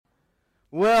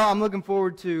Well, I'm looking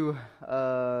forward to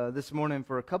this morning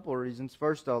for a couple of reasons.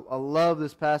 First, I love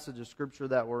this passage of Scripture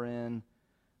that we're in,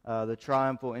 the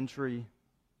triumphal entry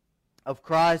of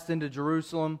Christ into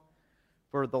Jerusalem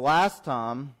for the last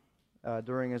time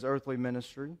during His earthly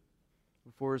ministry,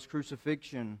 before His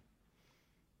crucifixion.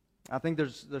 I think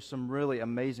there's some really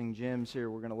amazing gems here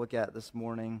we're going to look at this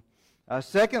morning.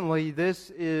 Secondly, this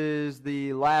is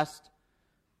the last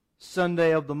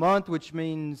Sunday of the month, which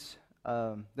means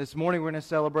this morning we're going to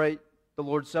celebrate the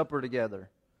Lord's Supper together.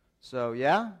 So,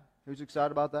 yeah? Who's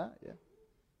excited about that? Yeah.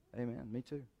 Amen. Me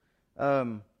too.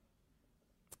 So,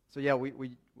 yeah,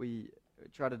 we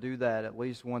try to do that at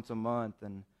least once a month,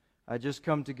 and just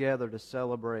come together to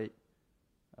celebrate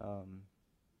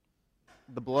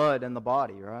the blood and the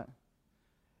body, right?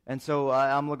 And so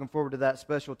I'm looking forward to that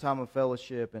special time of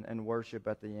fellowship and worship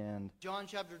at the end. John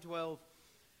chapter 12.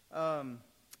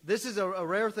 This is a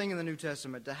rare thing in the New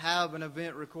Testament, to have an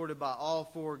event recorded by all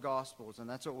four Gospels, and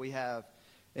that's what we have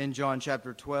in John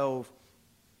chapter 12.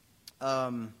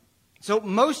 So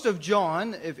most of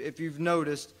John, if you've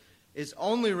noticed, is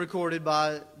only recorded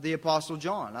by the Apostle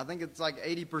John. I think it's like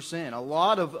 80%. A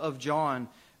lot of John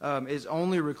is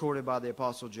only recorded by the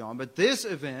Apostle John. But this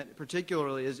event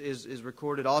particularly is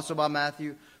recorded also by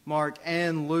Matthew, Mark,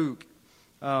 and Luke.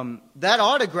 That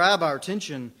ought to grab our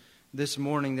attention this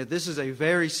morning, that this is a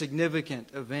very significant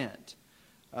event.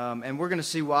 And we're going to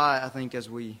see why, I think, as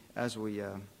we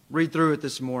read through it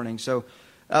this morning. So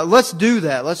let's do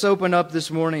that. Let's open up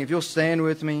this morning. If you'll stand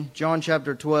with me, John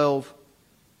chapter 12.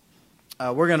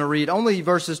 We're going to read only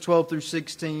verses 12 through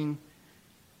 16.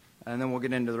 And then we'll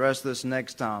get into the rest of this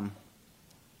next time.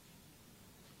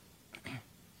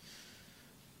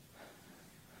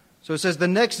 So it says, "The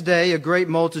next day a great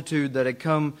multitude that had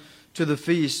come to the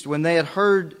feast, when they had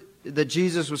heard that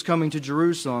Jesus was coming to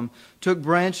Jerusalem, took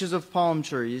branches of palm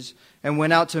trees and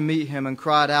went out to meet Him and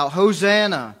cried out,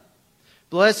 'Hosanna!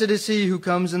 Blessed is He who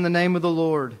comes in the name of the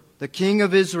Lord, the King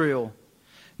of Israel.'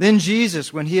 Then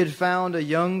Jesus, when He had found a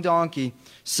young donkey,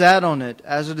 sat on it,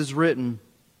 as it is written,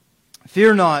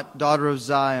 'Fear not, daughter of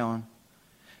Zion.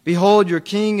 Behold, your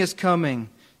King is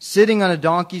coming, sitting on a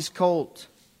donkey's colt.'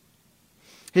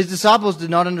 His disciples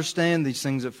did not understand these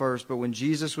things at first, but when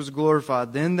Jesus was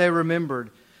glorified, then they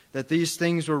remembered that these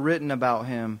things were written about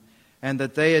Him, and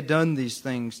that they had done these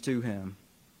things to Him."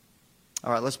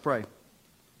 All right, let's pray.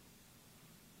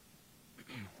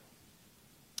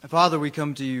 Father, we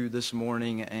come to You this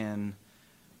morning, and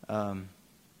God,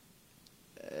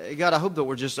 I hope that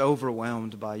we're just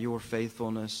overwhelmed by Your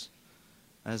faithfulness,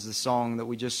 as the song that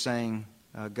we just sang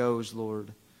goes,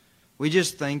 Lord. We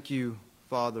just thank You,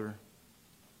 Father,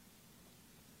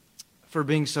 for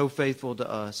being so faithful to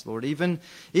us, Lord. Even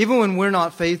when we're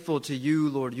not faithful to You,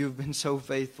 Lord, You've been so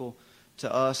faithful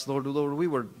to us, Lord. Lord, we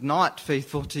were not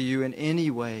faithful to You in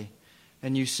any way,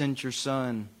 and You sent Your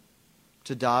Son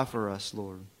to die for us,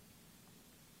 Lord.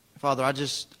 Father, I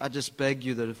just beg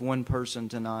You that if one person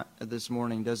tonight, this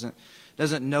morning, doesn't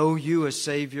know You as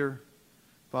Savior,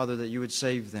 Father, that You would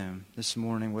save them this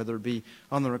morning, whether it be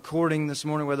on the recording this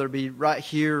morning, whether it be right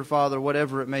here, Father,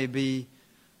 whatever it may be.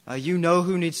 You know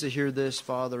who needs to hear this,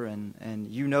 Father, and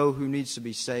You know who needs to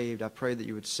be saved. I pray that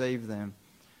You would save them.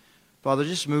 Father,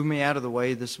 just move me out of the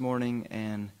way this morning,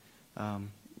 and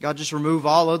God, just remove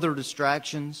all other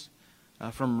distractions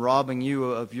from robbing You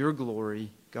of Your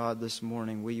glory. God, this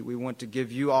morning, we want to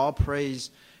give You all praise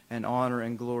and honor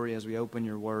and glory as we open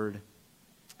Your Word.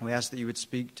 We ask that You would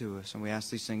speak to us, and we ask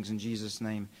these things in Jesus'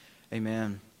 name.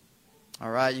 Amen.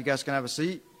 All right, you guys can have a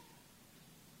seat.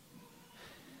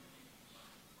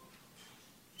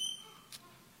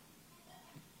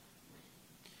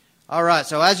 All right,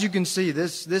 so as you can see,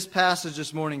 this passage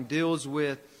this morning deals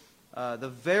with the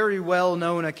very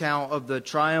well-known account of the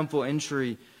triumphal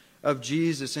entry of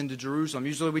Jesus into Jerusalem.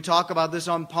 Usually we talk about this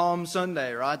on Palm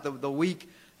Sunday, right? The week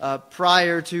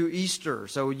prior to Easter.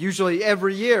 So usually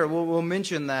every year we'll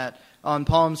mention that on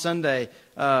Palm Sunday,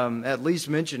 at least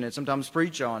mention it, sometimes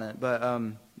preach on it. But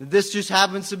this just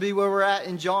happens to be where we're at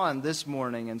in John this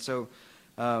morning. And so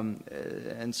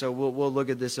we'll look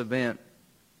at this event.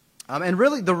 And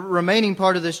really the remaining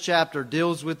part of this chapter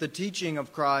deals with the teaching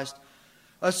of Christ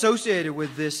associated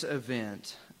with this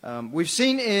event. We've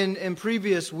seen in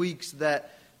previous weeks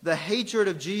that the hatred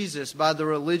of Jesus by the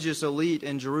religious elite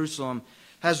in Jerusalem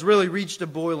has really reached a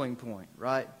boiling point,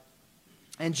 right?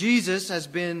 And Jesus has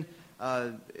kind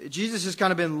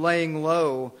of been laying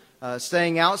low,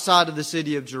 staying outside of the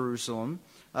city of Jerusalem,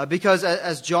 because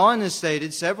as John has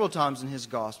stated several times in his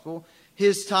gospel,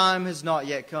 His time has not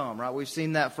yet come, right? We've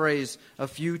seen that phrase a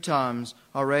few times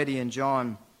already in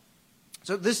John.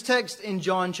 So this text in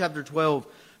John chapter 12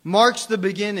 marks the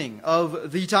beginning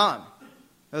of the time.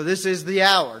 This is the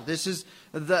hour. This is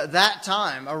that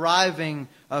time arriving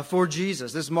for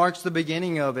Jesus. This marks the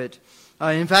beginning of it.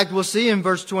 In fact, we'll see in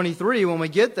verse 23 when we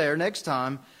get there next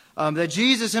time that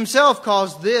Jesus himself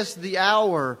calls this the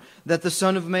hour that the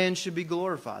Son of Man should be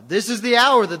glorified. This is the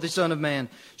hour that the Son of Man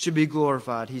should be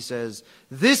glorified, he says.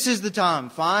 This is the time,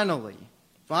 finally,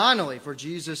 for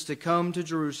Jesus to come to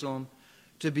Jerusalem,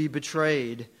 to be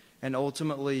betrayed, and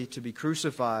ultimately to be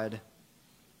crucified.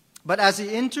 But as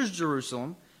he enters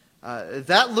Jerusalem,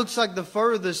 that looks like the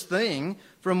furthest thing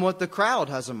from what the crowd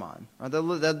has in mind.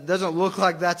 That doesn't look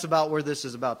like that's about where this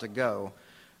is about to go.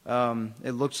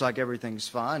 It looks like everything's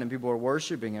fine and people are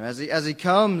worshiping him. As he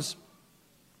comes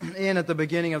in at the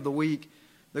beginning of the week,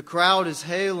 the crowd is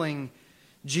hailing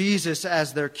Jesus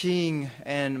as their King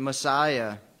and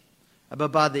Messiah.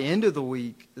 But by the end of the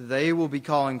week, they will be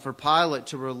calling for Pilate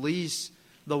to release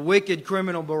the wicked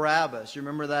criminal Barabbas. You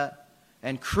remember that?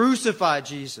 And crucify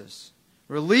Jesus.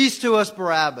 Release to us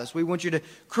Barabbas. We want you to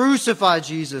crucify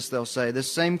Jesus, they'll say.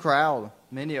 This same crowd,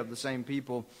 many of the same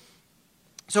people.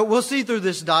 So we'll see through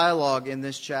this dialogue in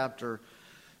this chapter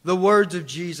the words of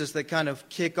Jesus that kind of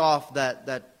kick off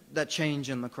that change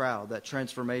in the crowd, that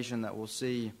transformation that we'll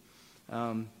see.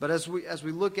 But as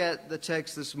we look at the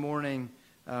text this morning,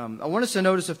 I want us to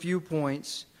notice a few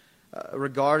points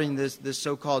regarding this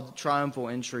so-called triumphal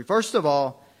entry. First of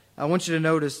all, I want you to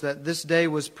notice that this day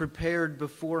was prepared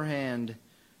beforehand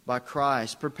by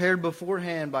Christ. Prepared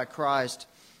beforehand by Christ.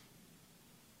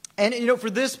 And, for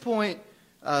this point,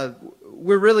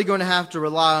 we're really going to have to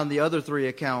rely on the other three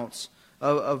accounts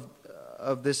of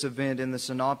this event in the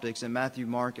Synoptics, in Matthew,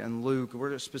 Mark, and Luke.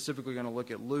 We're specifically going to look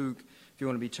at Luke, if you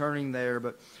want to be turning there.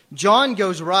 But John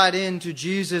goes right into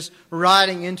Jesus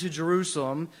riding into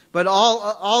Jerusalem. But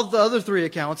all the other three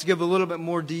accounts give a little bit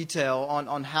more detail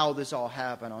on how this all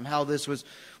happened, on how this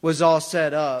was all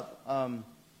set up.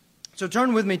 So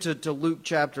turn with me to Luke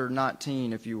chapter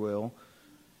 19, if you will.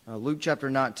 Luke chapter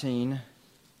 19.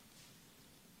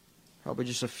 Probably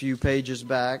just a few pages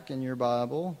back in your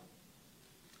Bible.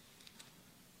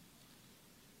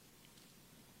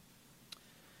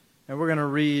 And we're going to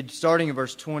read, starting in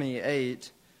verse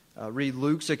 28, read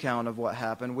Luke's account of what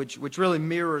happened, which really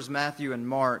mirrors Matthew and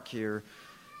Mark here.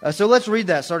 So let's read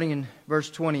that, starting in verse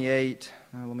 28.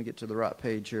 Let me get to the right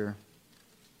page here.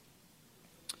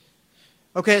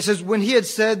 Okay, it says, when he had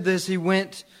said this, he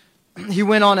went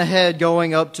on ahead,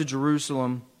 going up to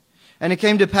Jerusalem. And it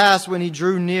came to pass, when he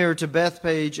drew near to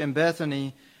Bethphage and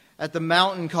Bethany, at the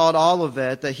mountain called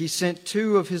Olivet, that he sent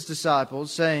two of his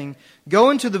disciples, saying, go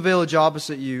into the village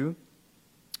opposite you,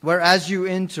 where as you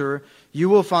enter, you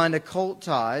will find a colt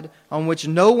tied, on which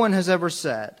no one has ever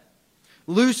sat.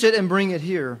 Loose it and bring it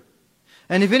here.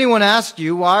 And if anyone asks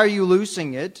you, why are you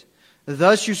loosing it?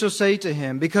 Thus you shall say to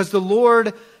him, because the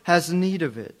Lord has need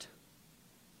of it.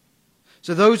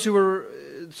 So those who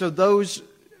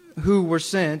were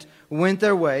sent went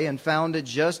their way and found it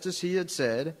just as he had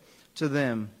said to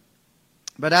them.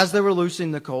 But as they were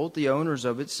loosing the colt, the owners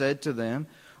of it said to them,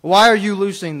 why are you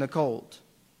loosing the colt?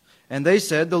 And they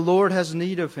said, the Lord has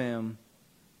need of him.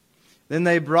 Then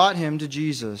they brought him to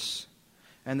Jesus,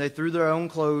 and they threw their own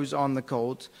clothes on the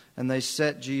colt, and they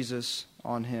set Jesus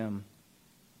on him.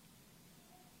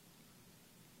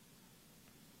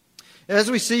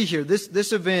 As we see here,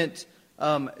 this event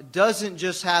doesn't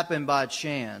just happen by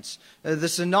chance. The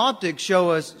Synoptics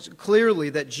show us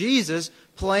clearly that Jesus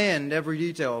planned every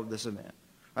detail of this event.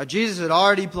 Jesus had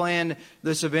already planned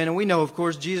this event, and we know, of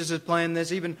course, Jesus has planned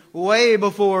this even way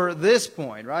before this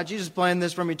point, right? Jesus planned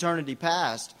this from eternity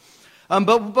past.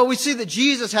 But we see that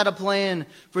Jesus had a plan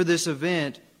for this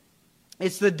event.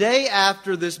 It's the day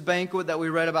after this banquet that we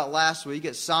read about last week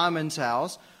at Simon's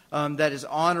house that is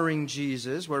honoring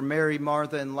Jesus, where Mary,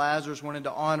 Martha, and Lazarus wanted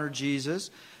to honor Jesus,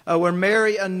 where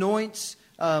Mary anoints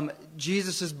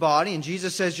Jesus' body, and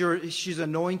Jesus says, she's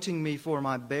anointing me for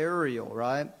my burial,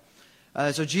 right?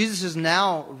 So Jesus is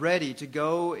now ready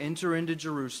to enter into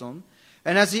Jerusalem.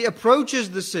 And as he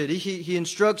approaches the city, he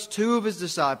instructs two of his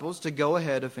disciples to go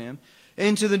ahead of him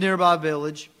into the nearby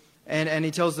village. And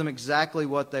he tells them exactly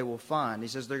what they will find. He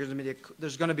says there's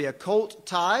going to be a colt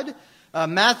tied.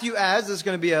 Matthew adds there's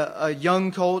going to be a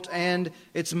young colt and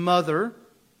its mother.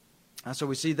 So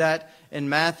we see that in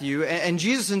Matthew. And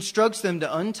Jesus instructs them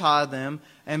to untie them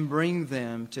and bring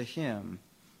them to him.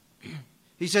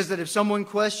 He says that if someone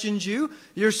questions you,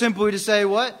 you're simply to say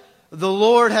what? The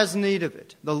Lord has need of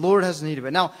it. The Lord has need of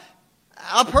it. Now,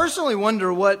 I personally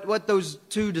wonder what those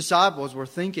two disciples were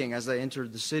thinking as they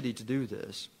entered the city to do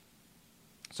this.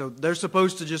 So they're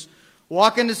supposed to just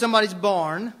walk into somebody's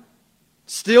barn,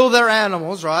 steal their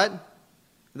animals, right?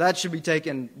 That should be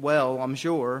taken well, I'm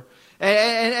sure.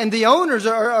 And the owners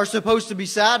are supposed to be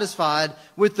satisfied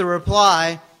with the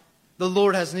reply, the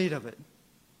Lord has need of it.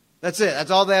 That's it. That's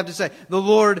all they have to say. The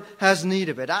Lord has need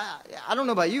of it. I don't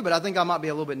know about you, but I think I might be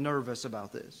a little bit nervous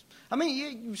about this. I mean,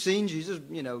 you've seen Jesus,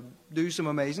 do some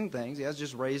amazing things. He has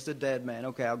just raised a dead man.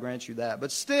 Okay, I'll grant you that.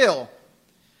 But still,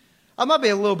 I might be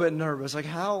a little bit nervous. Like,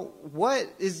 what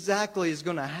exactly is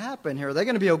going to happen here? Are they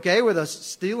going to be okay with us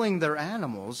stealing their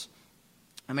animals?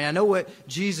 I mean, I know what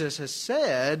Jesus has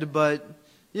said, but,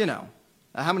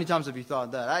 how many times have you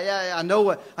thought that? I know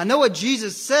what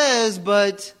Jesus says,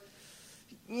 but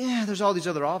there's all these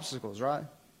other obstacles, right?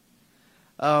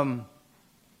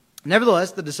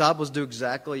 Nevertheless, the disciples do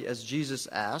exactly as Jesus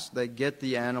asked. They get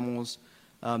the animals.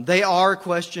 They are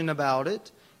questioned about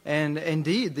it. And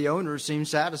indeed, the owners seem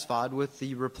satisfied with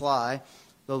the reply,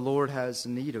 the Lord has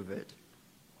need of it.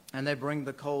 And they bring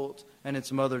the colt and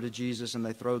its mother to Jesus, and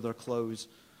they throw their clothes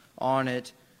on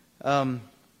it. I'm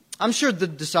sure the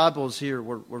disciples here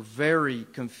were very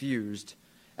confused,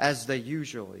 as they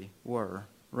usually were,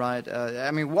 right?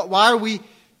 Why are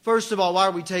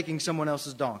we taking someone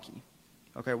else's donkey?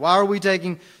 Okay, why are we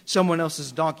taking someone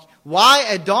else's donkey? Why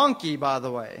a donkey, by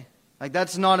the way? Like,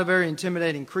 that's not a very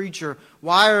intimidating creature.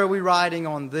 Why are we riding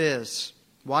on this?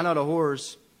 Why not a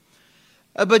horse?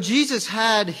 But Jesus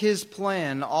had His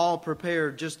plan all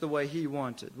prepared just the way He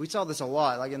wanted. We saw this a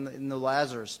lot, like in the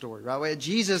Lazarus story, right?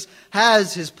 Jesus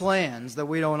has His plans that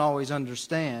we don't always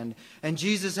understand. And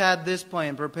Jesus had this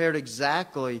plan prepared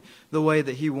exactly the way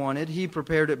that He wanted. He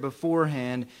prepared it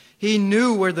beforehand. He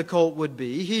knew where the colt would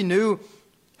be. He knew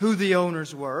who the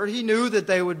owners were. He knew that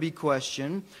they would be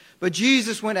questioned. But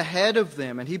Jesus went ahead of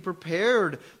them, and He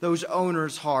prepared those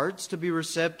owners' hearts to be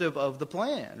receptive of the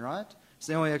plan, right? It's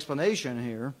the only explanation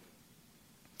here.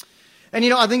 And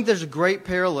I think there's a great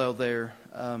parallel there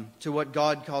to what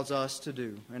God calls us to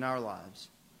do in our lives.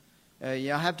 I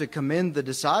have to commend the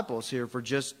disciples here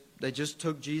they just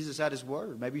took Jesus at His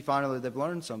word. Maybe finally they've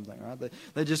learned something, right?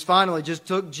 They just finally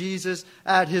took Jesus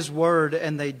at His word,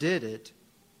 and they did it.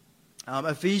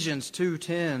 Ephesians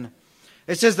 2:10,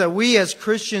 it says that we as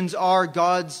Christians are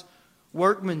God's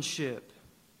workmanship.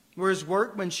 We're His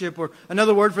workmanship, or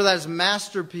another word for that is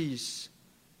masterpiece.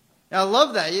 Now, I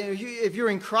love that. If you're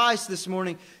in Christ this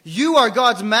morning, you are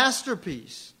God's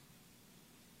masterpiece.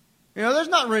 There's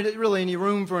not really any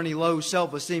room for any low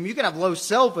self-esteem. You can have low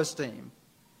self-esteem.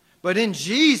 But in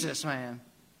Jesus, man,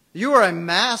 you are a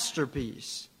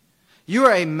masterpiece. You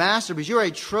are a masterpiece. You are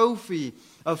a trophy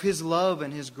of His love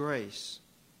and His grace.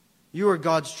 You are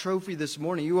God's trophy this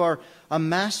morning. You are a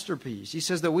masterpiece. He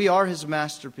says that we are His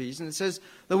masterpiece. And it says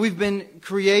that we've been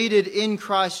created in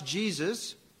Christ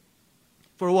Jesus.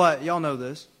 For what? Y'all know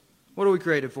this. What are we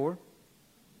created for?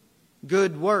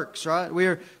 Good works, right? We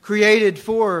are created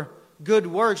for good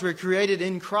works. We're created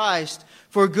in Christ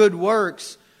for good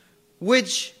works,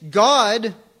 which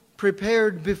God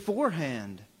prepared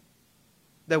beforehand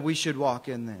that we should walk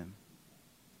in them.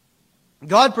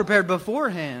 God prepared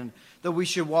beforehand that we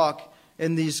should walk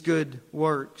in these good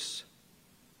works.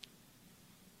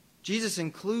 Jesus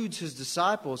includes His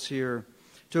disciples here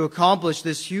to accomplish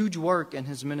this huge work in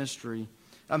His ministry.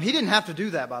 He didn't have to do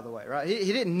that, by the way, right?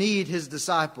 He didn't need His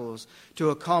disciples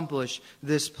to accomplish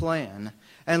this plan.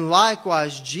 And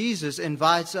likewise, Jesus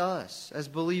invites us as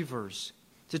believers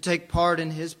to take part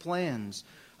in His plans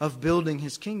of building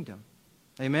His kingdom.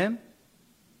 Amen?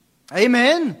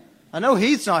 Amen? I know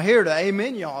Heath's not here to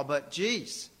amen y'all, but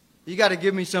geez, you got to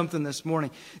give me something this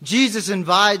morning. Jesus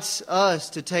invites us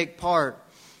to take part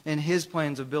in His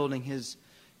plans of building His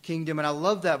kingdom. And I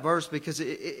love that verse because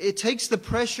it takes the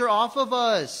pressure off of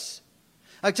us.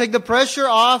 Like, take the pressure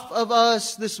off of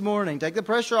us this morning. Take the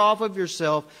pressure off of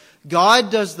yourself. God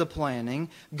does the planning.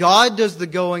 God does the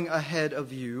going ahead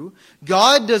of you.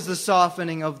 God does the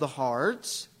softening of the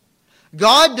hearts.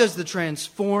 God does the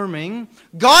transforming.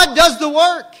 God does the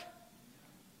work.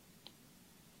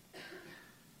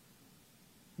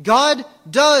 God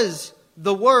does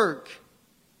the work.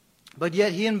 But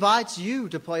yet He invites you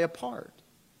to play a part.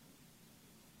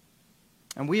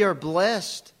 And we are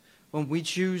blessed when we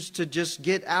choose to just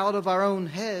get out of our own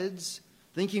heads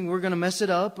thinking we're going to mess it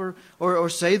up or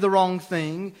say the wrong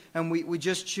thing. And we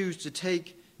just choose to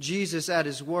take Jesus at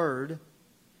His word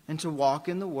and to walk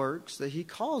in the works that He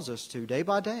calls us to day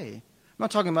by day. I'm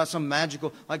not talking about some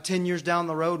magical, 10 years down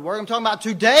the road work. I'm talking about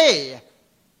today.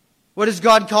 What has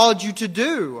God called you to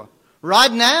do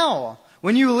right now?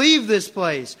 When you leave this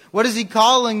place, what is He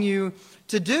calling you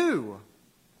to do?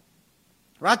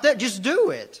 Right there, just do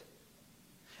it.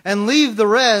 And leave the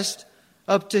rest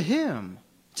up to Him.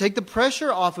 Take the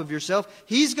pressure off of yourself.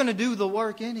 He's going to do the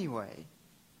work anyway.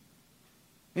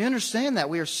 We understand that.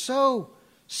 We are so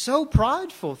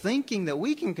prideful, thinking that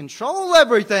we can control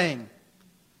everything.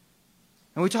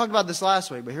 And we talked about this last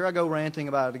week, but here I go ranting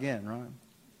about it again, right?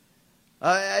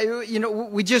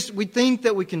 We think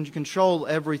that we can control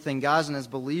everything, guys, and as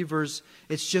believers,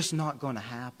 it's just not going to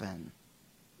happen.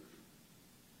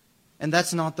 And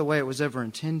that's not the way it was ever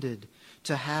intended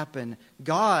to happen.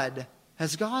 God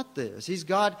has got this. He's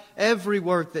got every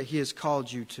work that He has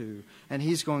called you to, and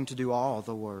He's going to do all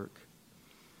the work.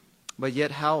 But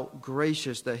yet how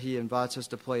gracious that He invites us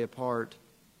to play a part.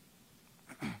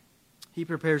 He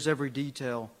prepares every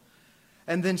detail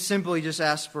and then simply just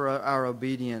asks for our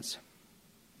obedience.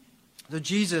 So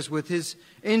Jesus, with His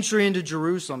entry into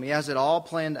Jerusalem, He has it all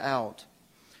planned out.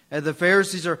 And the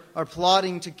Pharisees are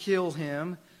plotting to kill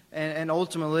Him, and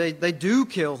ultimately they do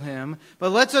kill Him.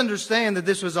 But let's understand that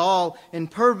this was all in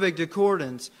perfect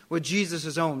accordance with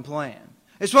Jesus' own plan.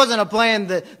 This wasn't a plan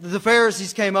that the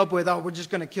Pharisees came up with, we're just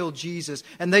going to kill Jesus.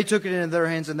 And they took it into their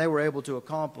hands and they were able to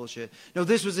accomplish it. No,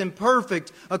 this was in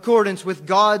perfect accordance with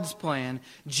God's plan,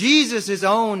 Jesus'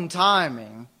 own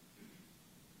timing.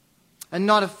 And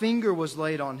not a finger was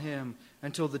laid on Him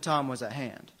until the time was at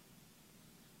hand.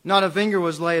 Not a finger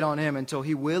was laid on Him until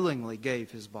He willingly gave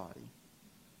His body.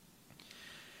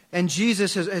 And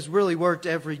Jesus has really worked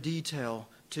every detail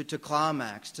to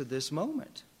climax to this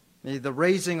moment. The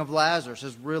raising of Lazarus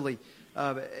has really,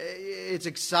 it's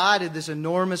excited this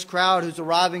enormous crowd who's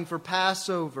arriving for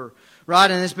Passover,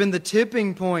 right? And it's been the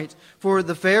tipping point for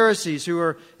the Pharisees who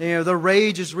are, their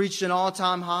rage has reached an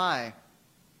all-time high.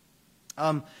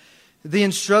 The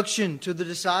instruction to the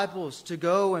disciples to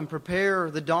go and prepare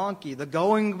the donkey, the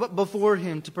going before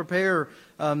Him to prepare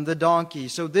the donkey.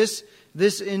 So this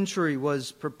entry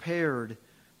was prepared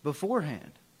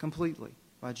beforehand completely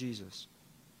by Jesus.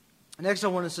 Next, I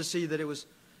want us to see that it was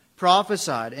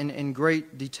prophesied in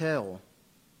great detail.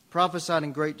 Prophesied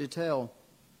in great detail.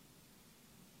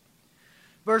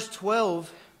 Verse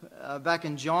 12, back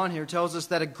in John here, tells us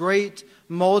that a great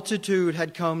multitude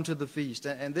had come to the feast.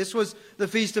 And this was the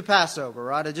Feast of Passover,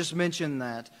 right? I just mentioned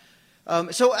that.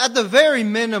 So at the very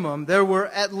minimum, there were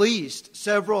at least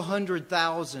several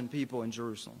 100,000 people in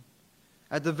Jerusalem.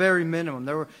 At the very minimum.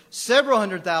 There were several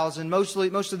 100,000.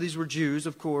 Most of these were Jews,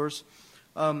 of course.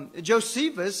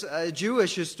 Josephus, a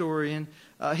Jewish historian,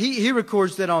 he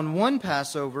records that on one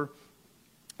Passover,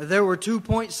 there were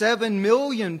 2.7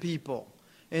 million people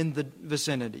in the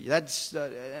vicinity. That's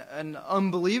an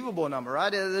unbelievable number, right?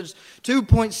 There's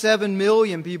 2.7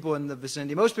 million people in the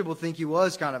vicinity. Most people think he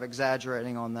was kind of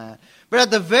exaggerating on that. But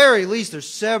at the very least, there's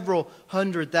several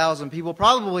 100,000 people,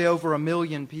 probably over 1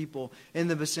 million people in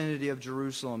the vicinity of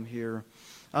Jerusalem here.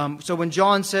 So when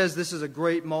John says this is a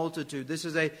great multitude, this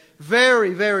is a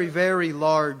very, very, very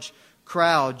large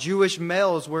crowd. Jewish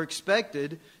males were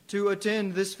expected to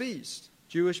attend this feast.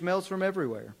 Jewish males from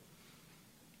everywhere.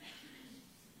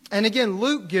 And again,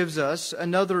 Luke gives us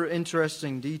another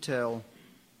interesting detail.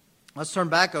 Let's turn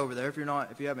back over there. If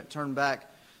you haven't turned back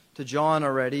to John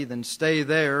already, then stay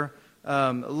there.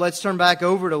 Let's turn back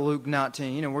over to Luke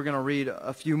 19, and we're going to read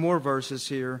a few more verses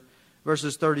here,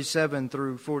 verses 37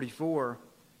 through 44.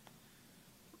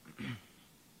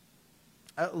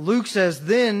 Luke says,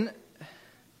 "Then,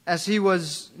 as He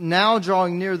was now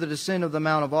drawing near the descent of the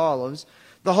Mount of Olives,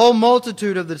 the whole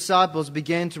multitude of the disciples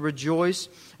began to rejoice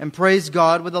and praise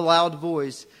God with a loud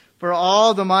voice for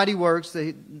all the mighty works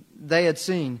that they had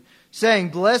seen, saying,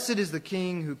 'Blessed is the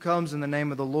King who comes in the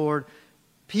name of the Lord,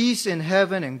 peace in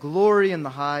heaven and glory in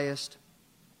the highest.'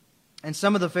 And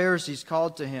some of the Pharisees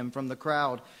called to Him from the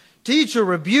crowd, 'Teacher,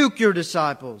 rebuke your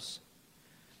disciples.'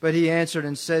 But He answered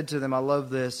and said to them," I love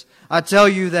this, "I tell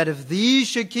you that if these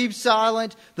should keep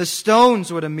silent, the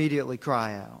stones would immediately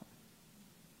cry out."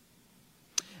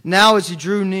 Now as He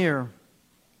drew near,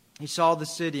 He saw the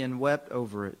city and wept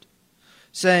over it,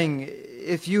 saying,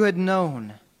 "If you had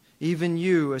known, even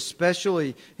you,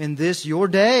 especially in this your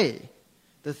day,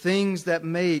 the things that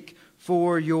make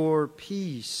for your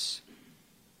peace.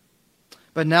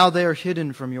 But now they are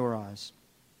hidden from your eyes.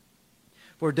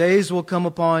 For days will come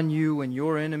upon you when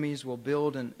your enemies will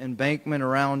build an embankment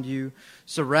around you,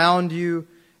 surround you,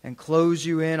 and close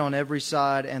you in on every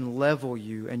side, and level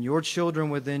you and your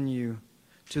children within you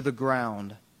to the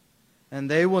ground. And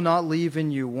they will not leave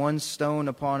in you one stone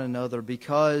upon another,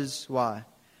 because," why?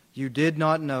 "You did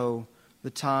not know the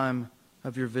time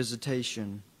of your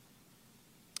visitation."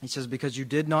 He says, because you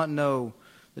did not know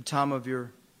the time of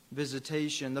your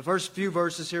visitation. The first few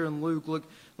verses here in Luke look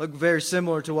very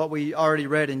similar to what we already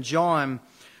read in John.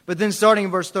 But then starting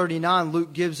in verse 39,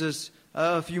 Luke gives us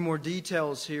a few more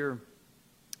details here.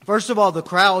 First of all, the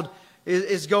crowd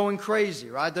is going crazy,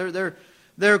 right?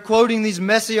 they're quoting these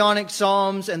messianic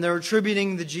psalms and they're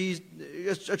attributing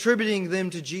them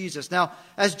to Jesus. Now,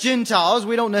 as Gentiles,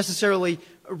 we don't necessarily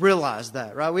realize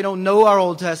that, right? We don't know our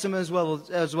Old Testament as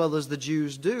well as the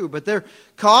Jews do, but they're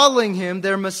calling him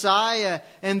their Messiah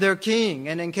and their King.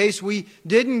 And in case we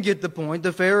didn't get the point,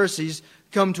 the Pharisees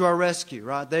come to our rescue,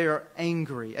 right? They are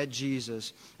angry at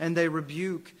Jesus and they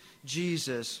rebuke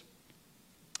Jesus.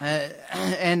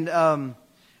 And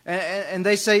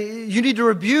they say, you need to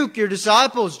rebuke your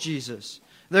disciples, Jesus.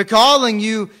 They're calling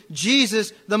you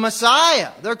Jesus the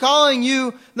Messiah. They're calling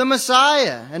you the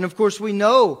Messiah. And of course we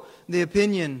know the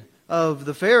opinion of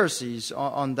the Pharisees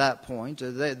on that point.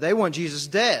 They want Jesus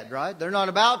dead, right? They're not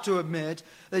about to admit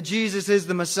that Jesus is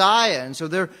the Messiah. And so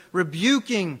they're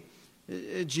rebuking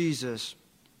Jesus.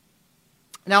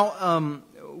 Now,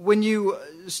 when you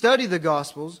study the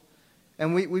Gospels,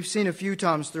 and we've seen a few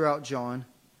times throughout John,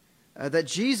 that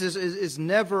Jesus is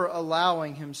never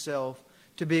allowing himself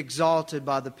to be exalted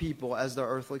by the people as their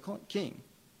earthly king.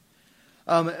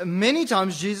 Many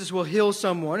times Jesus will heal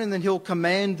someone and then he'll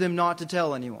command them not to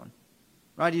tell anyone.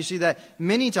 Right? You see that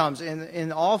many times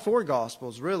in all four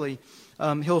Gospels, really.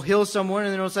 He'll heal someone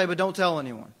and then he'll say, but don't tell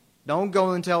anyone. Don't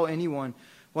go and tell anyone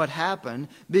what happened.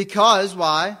 Because,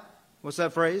 why? What's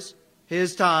that phrase?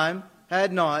 His time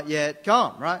had not yet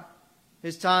come, right?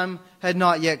 His time had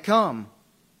not yet come.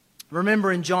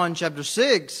 Remember in John chapter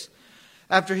 6,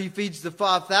 after he feeds the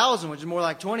 5,000, which is more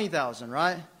like 20,000,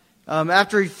 right?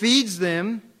 After he feeds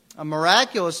them,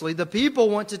 miraculously, the people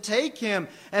want to take him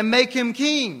and make him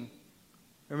king.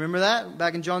 Remember that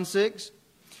back in John 6?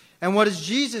 And what does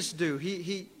Jesus do?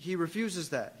 He refuses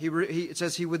that. It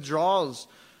says he withdraws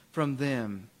from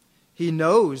them. He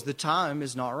knows the time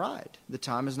is not right. The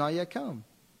time has not yet come.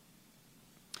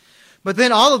 But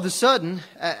then all of a sudden,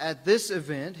 at this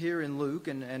event here in Luke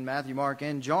and Matthew, Mark,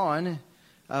 and John,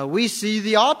 we see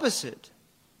the opposite.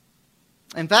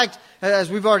 In fact, as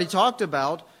we've already talked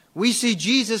about, we see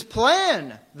Jesus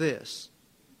plan this.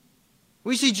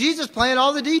 We see Jesus plan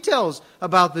all the details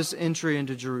about this entry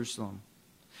into Jerusalem.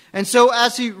 And so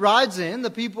as he rides in, the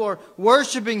people are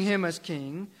worshiping him as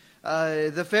king.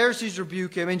 The Pharisees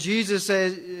rebuke him, and Jesus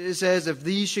says, if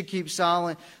these should keep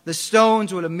silent, the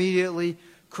stones would immediately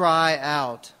cry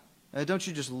out. Don't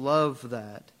you just love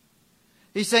that?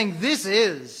 He's saying, this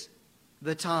is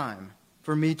the time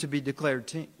for me to be declared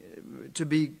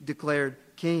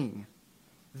king.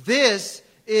 This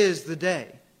is the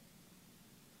day.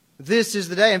 This is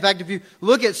the day. In fact, if you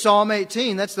look at Psalm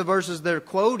 18, that's the verses they're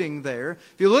quoting there.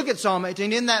 If you look at Psalm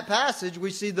 18, in that passage, we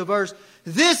see the verse,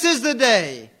 this is the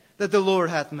day that the Lord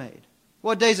hath made.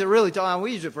 What day is it really talking about?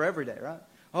 We use it for every day, right?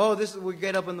 Oh, we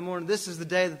get up in the morning, this is the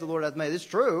day that the Lord hath made. It's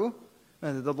true.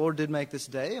 And the Lord did make this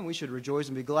day, and we should rejoice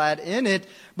and be glad in it.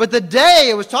 But the day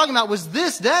it was talking about was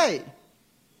this day.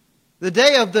 The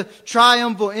day of the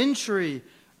triumphal entry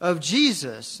of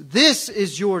Jesus. This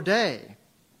is your day.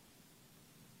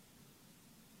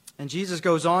 And Jesus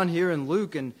goes on here in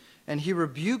Luke, and he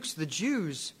rebukes the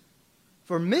Jews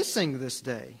for missing this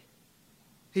day.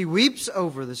 He weeps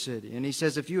over the city, and he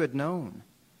says, if you had known,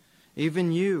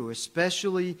 even you,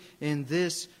 especially in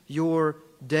this your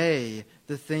day,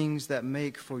 the things that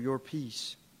make for your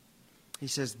peace. He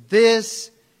says,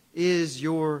 this is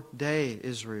your day,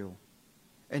 Israel,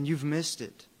 and you've missed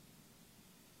it.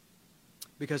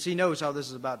 Because he knows how this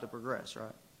is about to progress,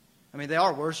 right? I mean, they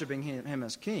are worshiping him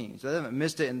as king, so they haven't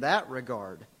missed it in that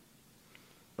regard.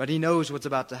 But he knows what's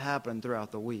about to happen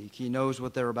throughout the week. He knows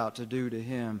what they're about to do to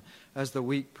him as the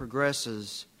week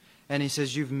progresses. And he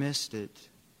says, you've missed it.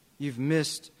 You've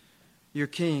missed your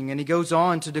king. And he goes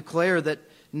on to declare that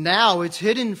now it's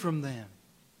hidden from them.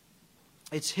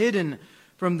 It's hidden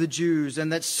from the Jews.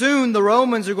 And that soon the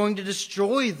Romans are going to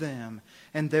destroy them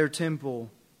and their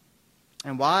temple.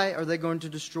 And why are they going to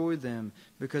destroy them?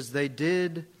 Because they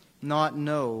did not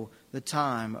know the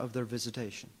time of their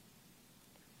visitation.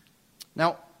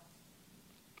 Now,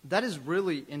 that is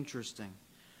really interesting.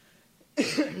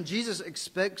 Jesus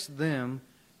expects them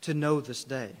to know this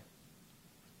day.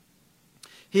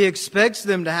 He expects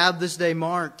them to have this day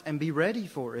marked and be ready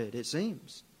for it, it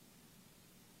seems.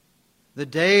 The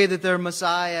day that their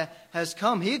Messiah has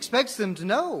come, He expects them to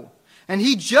know. And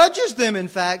He judges them, in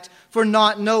fact, for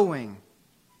not knowing.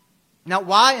 Now,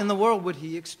 why in the world would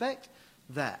He expect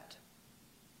that?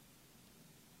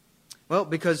 Well,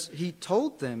 because He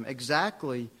told them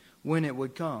exactly when it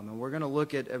would come. And we're going to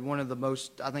look at one of the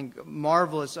most, I think,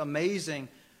 marvelous, amazing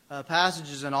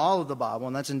passages in all of the Bible,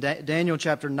 and that's in Daniel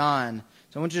chapter 9.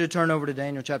 So I want you to turn over to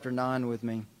Daniel chapter 9 with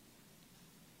me.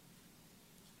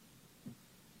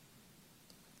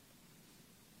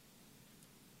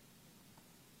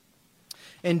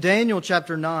 In Daniel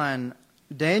chapter 9,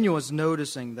 Daniel is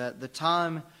noticing that the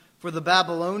time for the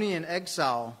Babylonian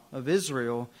exile of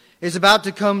Israel is about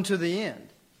to come to the end.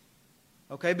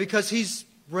 Okay, because he's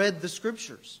read the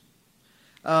Scriptures.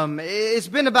 He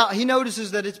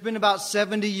notices that it's been about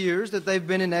 70 years that they've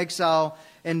been in exile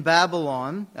in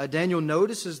Babylon. Daniel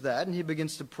notices that, and he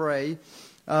begins to pray.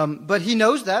 But he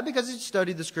knows that because he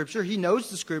studied the Scripture. He knows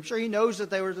the Scripture. He knows that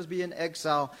they were to be in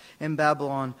exile in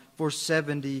Babylon for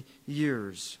 70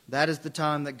 years. That is the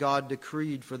time that God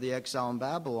decreed for the exile in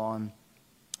Babylon.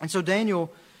 And so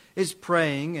Daniel is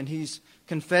praying, and he's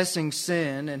confessing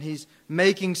sin, and he's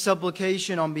making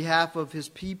supplication on behalf of his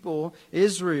people,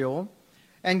 Israel.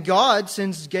 And God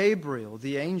sends Gabriel,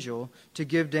 the angel, to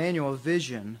give Daniel a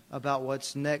vision about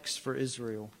what's next for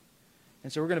Israel.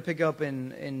 And so we're going to pick up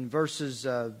in verses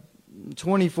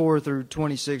 24 through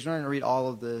 26. We're not going to read all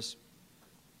of this.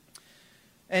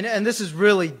 And this is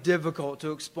really difficult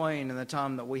to explain in the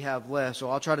time that we have left.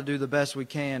 So I'll try to do the best we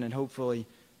can, and hopefully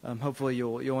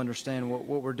you'll understand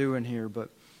what we're doing here. But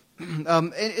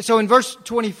so in verse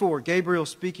 24, Gabriel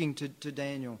speaking to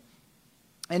Daniel,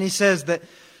 and he says that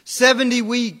 70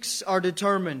 weeks are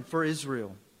determined for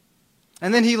Israel.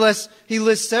 And then he lists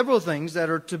several things that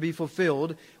are to be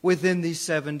fulfilled within these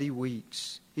 70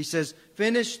 weeks. He says,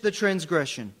 finish the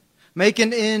transgression, make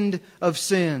an end of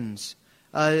sins,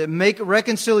 make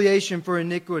reconciliation for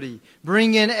iniquity,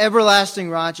 bring in everlasting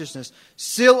righteousness,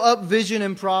 seal up vision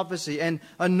and prophecy, and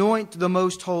anoint the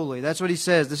most holy. That's what he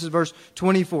says. This is verse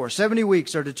 24. 70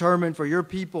 weeks are determined for your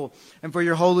people and for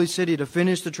your holy city to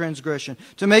finish the transgression,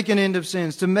 to make an end of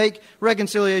sins, to make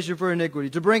reconciliation for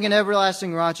iniquity, to bring in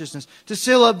everlasting righteousness, to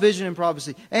seal up vision and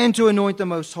prophecy, and to anoint the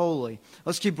most holy.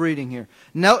 Let's keep reading here.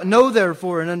 Know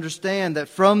therefore and understand that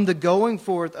from the going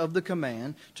forth of the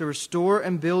command to restore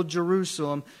and build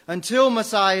Jerusalem until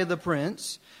Messiah the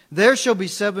Prince, there shall be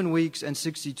 7 weeks and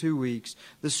 62 weeks.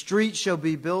 The street shall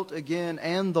be built again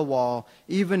and the wall,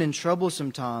 even in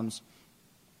troublesome times.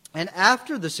 And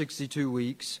after the 62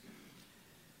 weeks,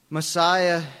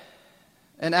 Messiah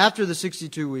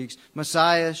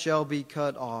shall be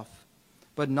cut off,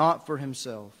 but not for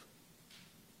himself.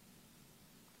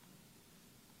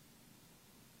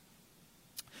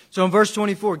 So in verse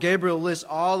 24, Gabriel lists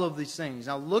all of these things.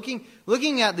 Now,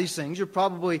 looking at these things, you're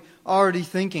probably already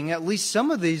thinking at least some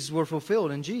of these were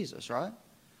fulfilled in Jesus, right?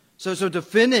 So to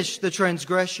finish the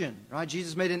transgression, right?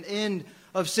 Jesus made an end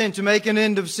of sin, to make an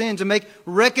end of sin, to make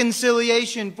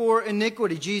reconciliation for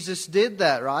iniquity. Jesus did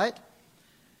that, right?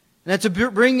 And to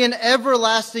bring in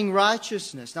everlasting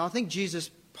righteousness. Now, I think Jesus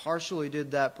partially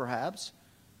did that, perhaps.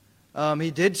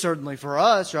 He did certainly for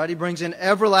us, right? He brings in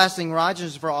everlasting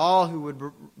righteousness for all who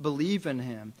would believe in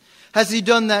Him. Has He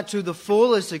done that to the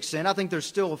fullest extent? I think there's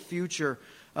still a future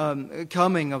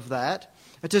coming of that.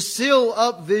 To seal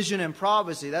up vision and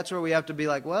prophecy, that's where we have to be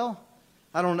like, well,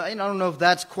 I don't know if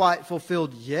that's quite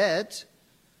fulfilled yet,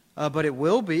 but it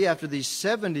will be after these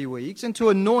 70 weeks. And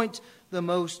to anoint the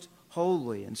most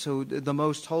holy. And so the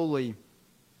most holy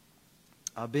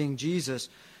being Jesus.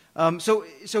 So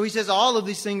he says all of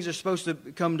these things are supposed to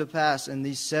come to pass in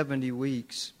these 70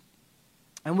 weeks.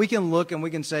 And we can look and we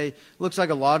can say, looks like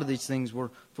a lot of these things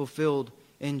were fulfilled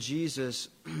in Jesus.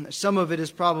 Some of it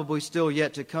is probably still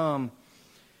yet to come.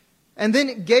 And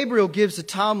then Gabriel gives a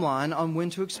timeline on when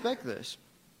to expect this.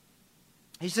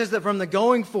 He says that from the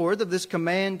going forth of this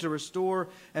command to restore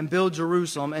and build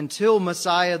Jerusalem until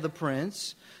Messiah the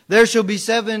Prince, there shall be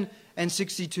 7 and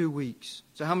 62 weeks.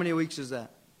 So how many weeks is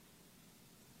that?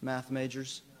 Math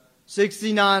majors.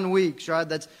 69 weeks, right?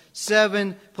 That's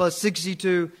 7 plus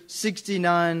 62,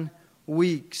 69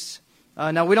 weeks.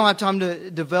 Now, we don't have time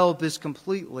to develop this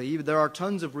completely. There are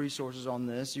tons of resources on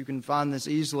this. You can find this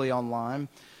easily online.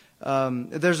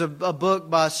 There's a book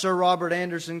by Sir Robert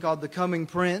Anderson called The Coming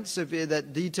Prince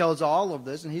that details all of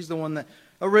this. And he's the one that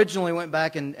originally went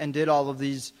back and did all of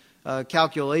these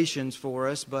calculations for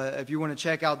us. But if you want to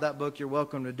check out that book, you're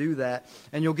welcome to do that.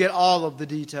 And you'll get all of the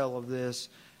detail of this.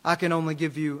 I can only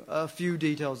give you a few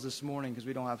details this morning because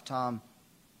we don't have time.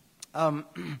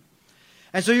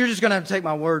 And so you're just going to have to take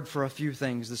my word for a few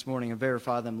things this morning and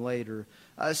verify them later.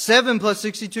 7 plus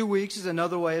 62 weeks is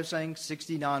another way of saying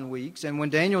 69 weeks. And when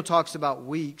Daniel talks about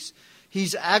weeks,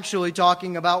 he's actually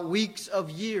talking about weeks of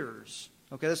years.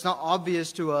 Okay, that's not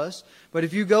obvious to us. But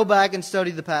if you go back and study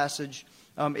the passage,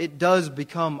 it does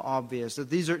become obvious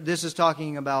that this is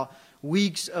talking about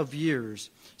weeks of years.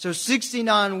 So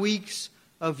 69 weeks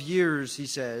of years, he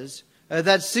says.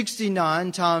 That's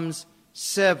 69 times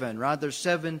 7, right? There's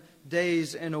 7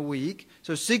 days in a week.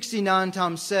 So 69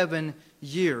 times 7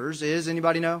 years is,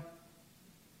 anybody know?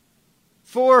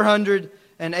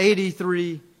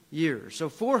 483 years. So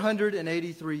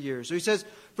 483 years. So he says,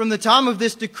 from the time of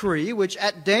this decree, which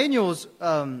at Daniel's,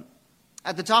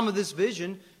 at the time of this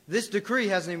vision, this decree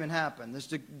hasn't even happened. This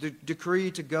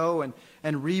decree to go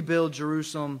and rebuild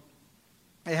Jerusalem,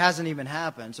 it hasn't even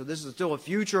happened. So this is still a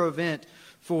future event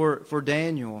for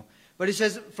Daniel. But he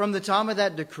says, from the time of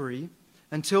that decree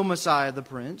until Messiah the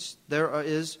Prince, there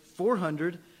is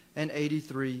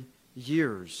 483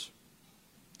 years.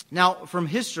 Now, from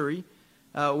history,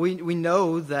 we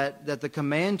know that the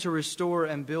command to restore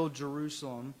and build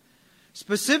Jerusalem,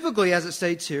 specifically as it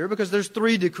states here, because there's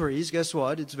 3 decrees. Guess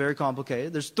what? It's very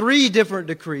complicated. There's 3 different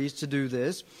decrees to do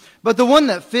this. But the one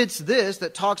that fits this,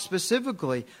 that talks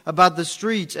specifically about the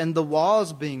streets and the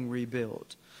walls being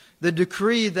rebuilt, the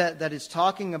decree that it's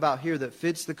talking about here that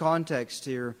fits the context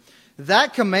here,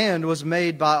 that command was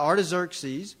made by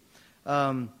Artaxerxes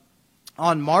on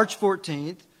March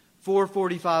 14th,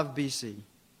 445 BC.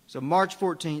 So March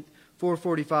 14th,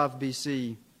 445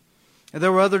 BC. And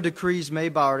there were other decrees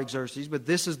made by Artaxerxes, but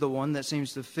this is the one that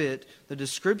seems to fit the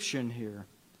description here.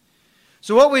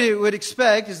 So what we would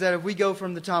expect is that if we go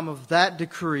from the time of that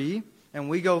decree and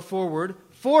we go forward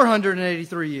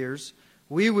 483 years,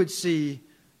 we would see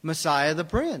Messiah the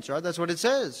Prince, right? That's what it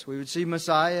says. We would see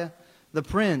Messiah the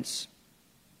Prince.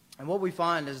 And what we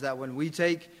find is that when we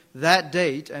take that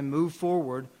date and move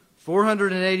forward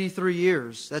 483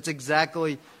 years, that's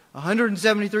exactly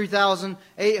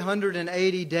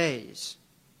 173,880 days.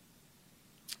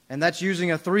 And that's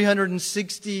using a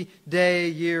 360-day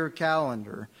year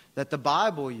calendar that the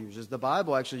Bible uses. The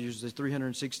Bible actually uses a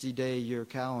 360-day year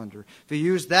calendar. If you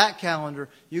use that calendar,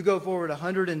 you go forward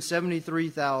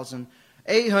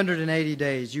 173,880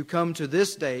 days. You come to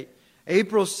this date,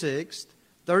 April 6th,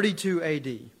 32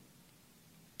 AD,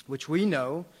 which we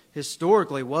know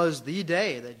historically was the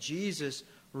day that Jesus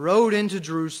rode into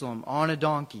Jerusalem on a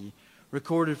donkey,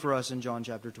 recorded for us in John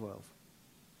chapter 12,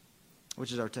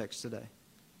 which is our text today.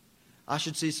 I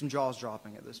should see some jaws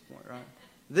dropping at this point, right?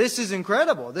 This is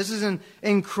incredible. This is an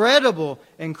incredible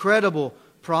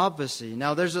prophecy.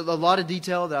 Now, there's a lot of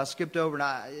detail that I skipped over, and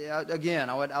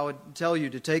I would tell you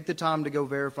to take the time to go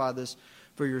verify this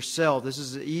for yourself. This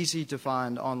is easy to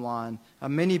find online.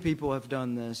 Many people have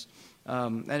done this,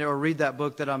 or read that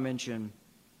book that I mentioned.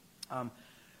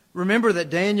 Remember that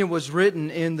Daniel was written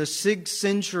in the 6th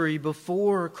century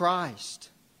before Christ.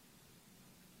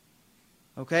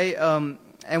 Okay?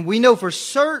 And we know for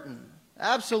certain,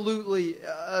 absolutely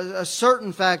a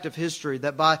certain fact of history,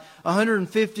 that by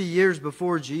 150 years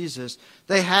before Jesus,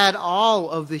 they had all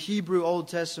of the Hebrew Old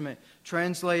Testament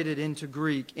translated into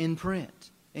Greek in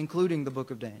print, including the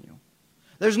book of Daniel.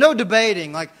 There's no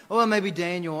debating like, oh, maybe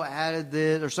Daniel added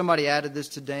this, or somebody added this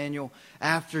to Daniel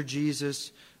after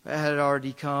Jesus had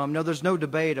already come. No, there's no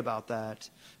debate about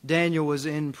that. Daniel was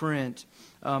in print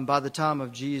by the time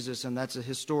of Jesus, and that's a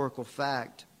historical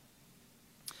fact.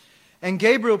 And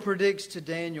Gabriel predicts to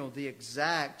Daniel the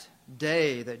exact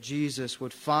day that Jesus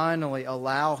would finally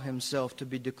allow himself to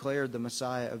be declared the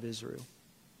Messiah of Israel.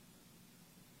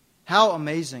 How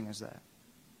amazing is that?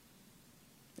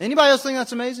 Anybody else think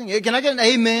that's amazing? Can I get an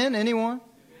amen? Anyone?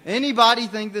 Anybody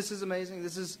think this is amazing?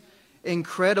 This is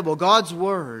incredible. God's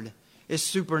Word is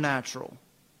supernatural.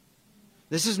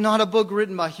 This is not a book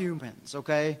written by humans,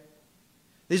 okay?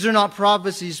 These are not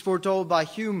prophecies foretold by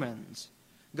humans.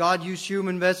 God used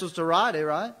human vessels to write it,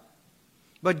 right?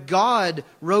 But God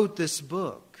wrote this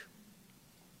book.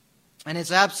 And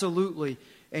it's absolutely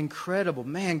incredible.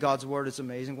 Man, God's Word is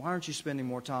amazing. Why aren't you spending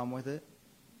more time with it?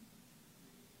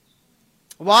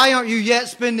 Why aren't you yet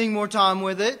spending more time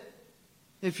with it?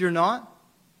 If you're not,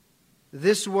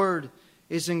 this Word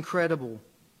is incredible.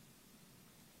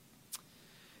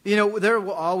 You know, there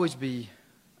will always be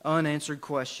unanswered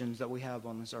questions that we have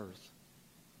on this earth.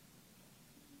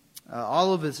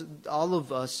 All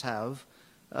of us have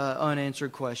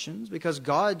unanswered questions because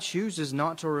God chooses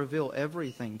not to reveal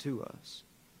everything to us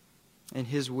in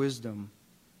His wisdom.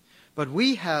 But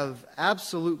we have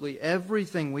absolutely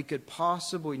everything we could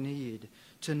possibly need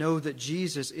to know that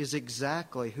Jesus is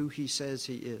exactly who He says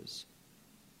He is.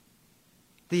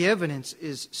 The evidence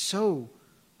is so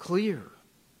clear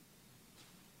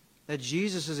that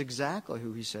Jesus is exactly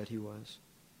who He said He was.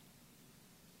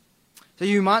 So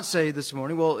you might say this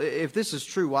morning, well, if this is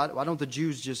true, why don't the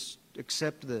Jews just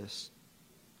accept this?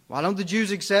 Why don't the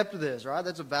Jews accept this, right?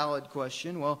 That's a valid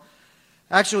question. Well,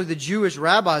 actually, the Jewish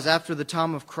rabbis after the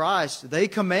time of Christ, they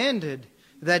commanded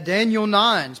that Daniel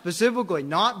 9 specifically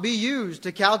not be used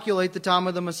to calculate the time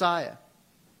of the Messiah.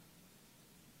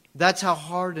 That's how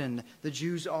hardened the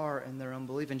Jews are in their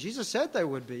unbelief. And Jesus said they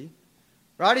would be.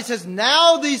 Right? He says,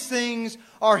 now these things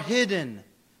are hidden.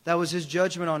 That was His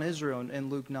judgment on Israel in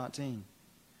Luke 19.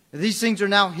 These things are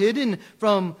now hidden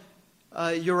from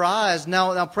your eyes.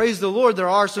 Now, praise the Lord, there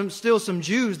are still some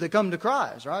Jews that come to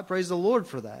Christ, right? Praise the Lord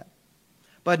for that.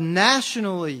 But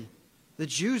nationally, the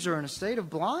Jews are in a state of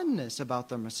blindness about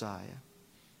their Messiah.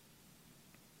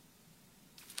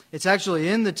 It's actually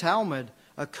in the Talmud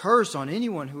a curse on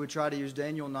anyone who would try to use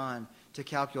Daniel 9 to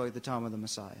calculate the time of the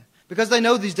Messiah. Because they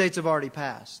know these dates have already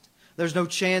passed. There's no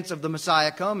chance of the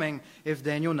Messiah coming if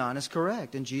Daniel 9 is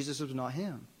correct and Jesus was not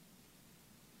him.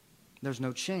 There's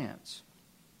no chance.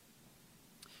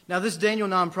 Now, this Daniel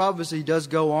 9 prophecy does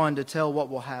go on to tell what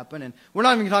will happen. And we're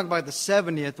not even going to talk about the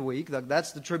 70th week.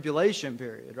 That's the tribulation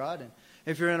period, right? And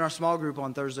if you're in our small group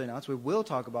on Thursday nights, we will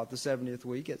talk about the 70th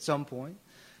week at some point.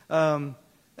 And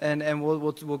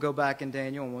we'll go back in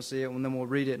Daniel and we'll see it, and then we'll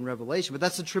read it in Revelation. But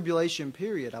that's the tribulation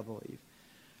period, I believe.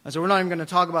 And so we're not even going to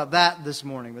talk about that this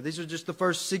morning. But these are just the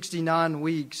first 69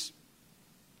 weeks.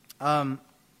 But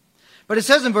it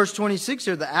says in verse 26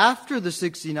 here that after the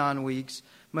 69 weeks,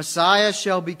 Messiah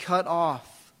shall be cut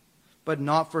off, but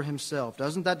not for himself.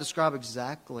 Doesn't that describe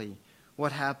exactly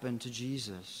what happened to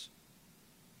Jesus?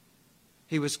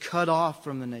 He was cut off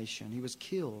from the nation. He was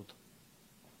killed,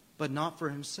 but not for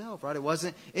himself, right? It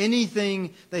wasn't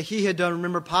anything that he had done.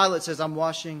 Remember, Pilate says, I'm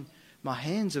washing my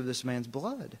hands of this man's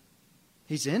blood.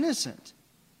 He's innocent.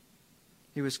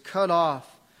 He was cut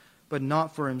off, but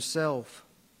not for himself.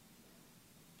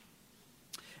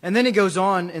 And then he goes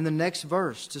on in the next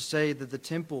verse to say that the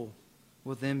temple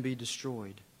will then be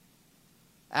destroyed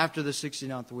after the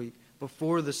 69th week,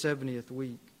 before the 70th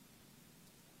week.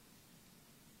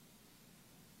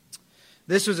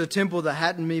 This was a temple that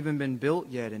hadn't even been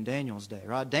built yet in Daniel's day,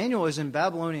 right? Daniel is in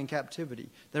Babylonian captivity.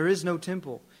 There is no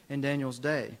temple in Daniel's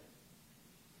day.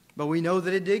 But we know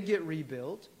that it did get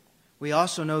rebuilt. We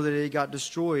also know that it got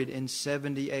destroyed in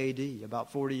 70 A.D.,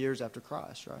 about 40 years after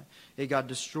Christ, right? It got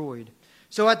destroyed.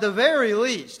 So at the very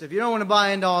least, if you don't want to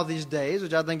buy into all these days,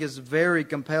 which I think is a very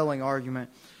compelling argument,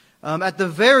 at the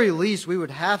very least we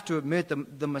would have to admit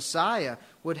the Messiah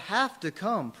would have to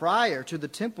come prior to the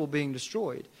temple being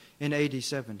destroyed in AD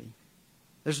 70.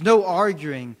 There's no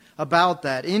arguing about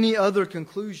that. Any other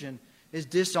conclusion is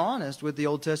dishonest with the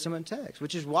Old Testament text,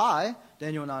 which is why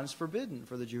Daniel 9 is forbidden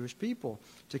for the Jewish people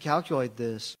to calculate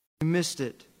this. We missed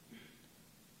it.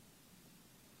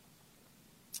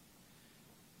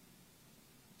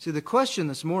 See, the question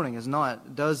this morning is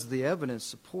not, does the evidence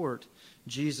support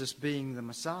Jesus being the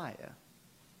Messiah,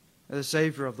 the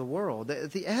Savior of the world?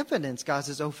 The evidence, guys,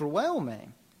 is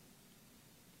overwhelming.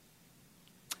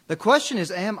 The question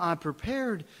is, am I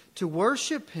prepared to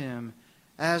worship Him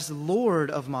as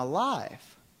Lord of my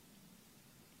life?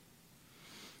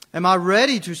 Am I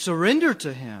ready to surrender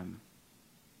to Him?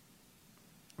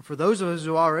 For those of us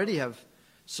who already have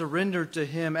surrendered to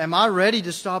Him, am I ready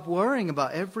to stop worrying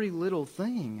about every little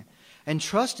thing and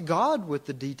trust God with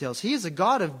the details? He is a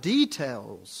God of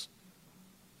details.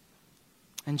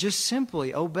 And just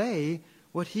simply obey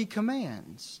what He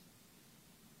commands.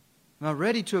 Am I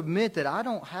ready to admit that I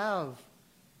don't have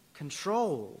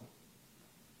control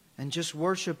and just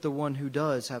worship the one who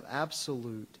does have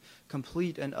absolute,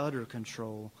 complete, and utter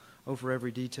control over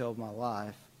every detail of my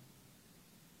life?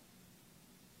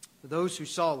 Those who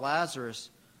saw Lazarus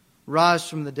rise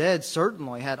from the dead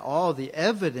certainly had all the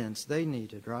evidence they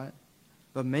needed, right?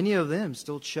 But many of them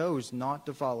still chose not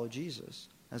to follow Jesus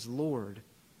as Lord.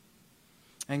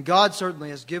 And God certainly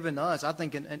has given us, I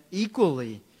think, an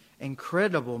equally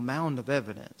incredible mound of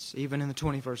evidence, even in the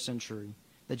 21st century,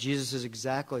 that Jesus is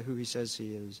exactly who He says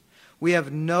He is. We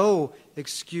have no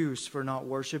excuse for not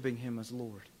worshiping Him as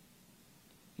Lord.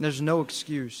 There's no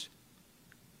excuse.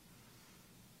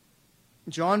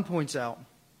 John points out,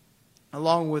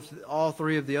 along with all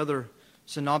three of the other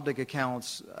synoptic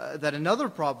accounts, that another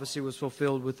prophecy was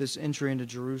fulfilled with this entry into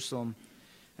Jerusalem.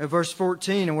 At verse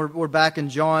 14, and we're back in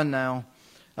John now.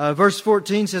 Verse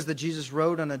 14 says that Jesus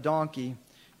rode on a donkey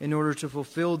in order to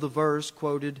fulfill the verse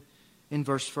quoted in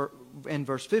verse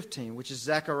 15, which is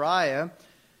Zechariah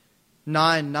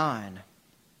 9:9.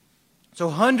 So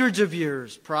hundreds of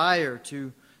years prior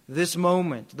to this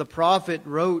moment, the prophet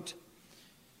wrote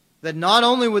that not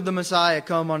only would the Messiah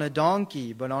come on a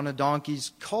donkey, but on a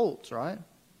donkey's colt, right?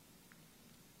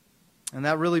 And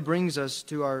that really brings us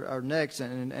to our next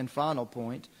and final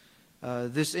point.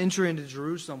 This entry into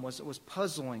Jerusalem was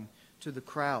puzzling to the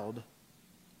crowd.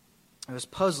 It was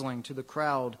puzzling to the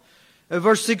crowd.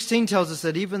 Verse 16 tells us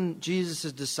that even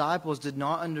Jesus' disciples did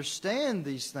not understand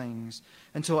these things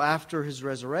until after His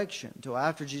resurrection, until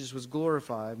after Jesus was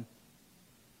glorified.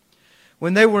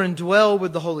 When they were indwelled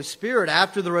with the Holy Spirit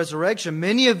after the resurrection,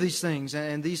 many of these things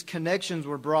and these connections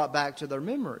were brought back to their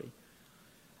memory.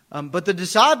 But the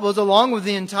disciples, along with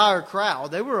the entire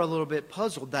crowd, they were a little bit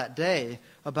puzzled that day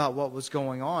about what was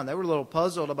going on. They were a little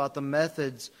puzzled about the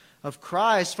methods of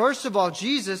Christ. First of all,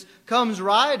 Jesus comes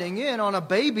riding in on a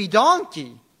baby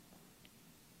donkey.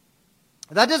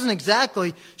 That doesn't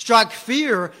exactly strike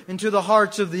fear into the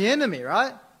hearts of the enemy,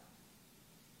 right?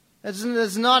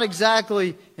 It's not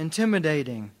exactly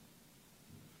intimidating.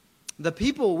 The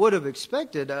people would have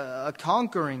expected a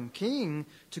conquering king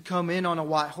to come in on a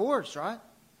white horse, right?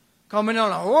 Come in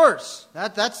on a horse.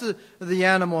 That's the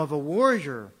animal of a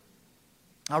warrior.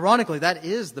 Ironically, that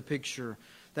is the picture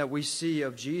that we see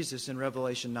of Jesus in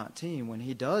Revelation 19 when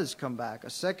He does come back a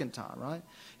second time, right?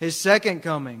 His second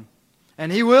coming.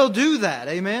 And He will do that,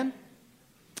 amen?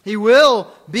 He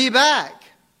will be back.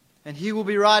 And He will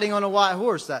be riding on a white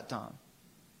horse that time.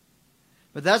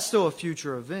 But that's still a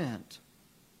future event.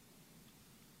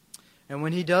 And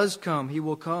when He does come, He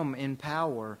will come in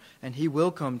power. And He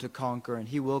will come to conquer. And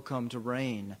He will come to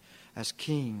reign as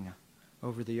King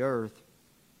over the earth.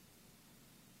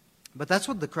 But that's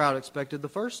what the crowd expected the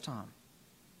first time.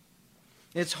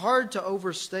 It's hard to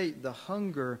overstate the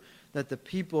hunger that the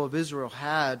people of Israel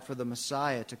had for the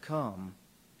Messiah to come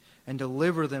and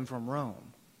deliver them from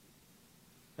Rome.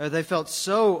 They felt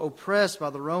so oppressed by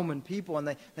the Roman people,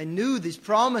 and they knew these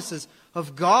promises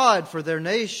of God for their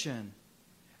nation.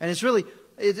 And it's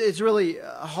really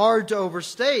hard to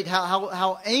overstate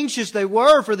how anxious they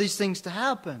were for these things to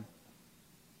happen.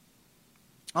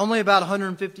 Only about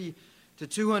 150 to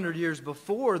 200 years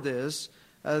before this,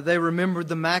 they remembered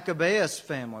the Maccabeus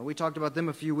family. We talked about them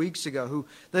a few weeks ago, who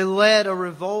they led a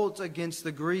revolt against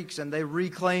the Greeks and they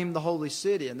reclaimed the holy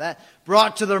city. And that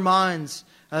brought to their minds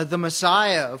the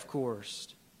Messiah, of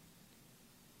course.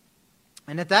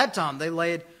 And at that time, they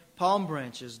laid palm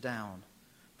branches down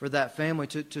for that family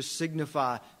to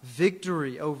signify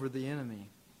victory over the enemy.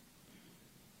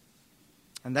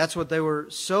 And that's what they were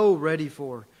so ready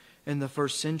for in the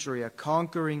first century, a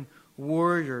conquering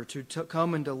warrior to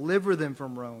come and deliver them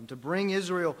from Rome, to bring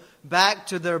Israel back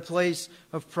to their place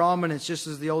of prominence, just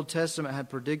as the Old Testament had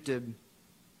predicted.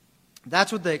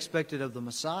 That's what they expected of the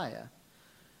Messiah.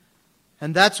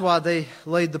 And that's why they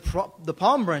laid the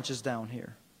palm branches down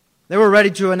here. They were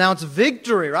ready to announce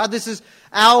victory, right? This is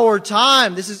our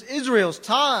time. This is Israel's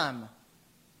time.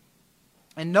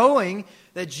 And knowing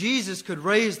that Jesus could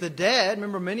raise the dead,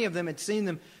 remember many of them had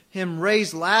seen Him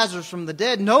raise Lazarus from the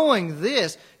dead. Knowing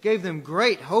this gave them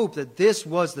great hope that this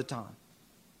was the time.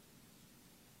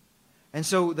 And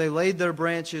so they laid their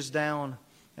branches down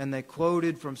and they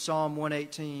quoted from Psalm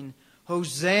 118,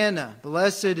 Hosanna,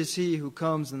 blessed is He who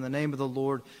comes in the name of the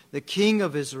Lord, the King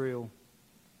of Israel.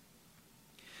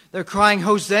 They're crying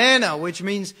Hosanna, which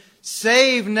means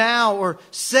save now, or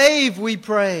save we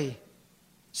pray.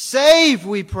 Save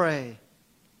we pray.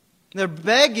 They're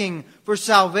begging for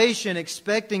salvation,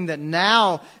 expecting that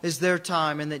now is their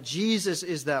time and that Jesus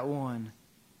is that one.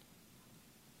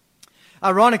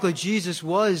 Ironically, Jesus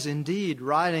was indeed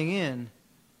riding in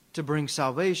to bring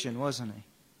salvation, wasn't He?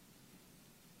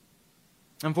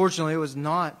 Unfortunately, it was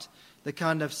not the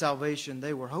kind of salvation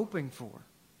they were hoping for.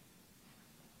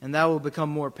 And that will become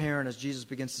more apparent as Jesus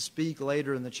begins to speak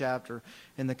later in the chapter.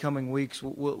 In the coming weeks,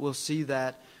 we'll see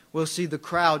that. We'll see the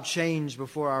crowd change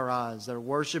before our eyes. They're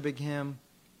worshiping Him,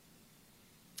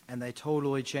 and they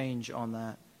totally change on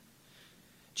that.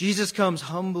 Jesus comes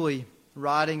humbly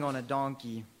riding on a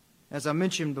donkey. As I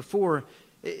mentioned before,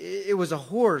 it was a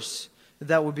horse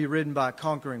that would be ridden by a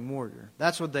conquering warrior.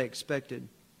 That's what they expected.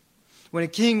 When a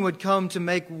king would come to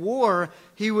make war,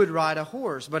 he would ride a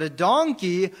horse. But a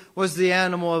donkey was the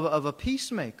animal of a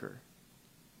peacemaker,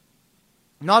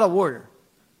 not a warrior.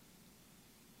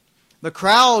 The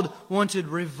crowd wanted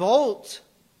revolt,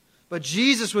 but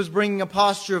Jesus was bringing a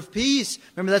posture of peace.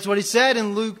 Remember, that's what He said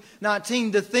in Luke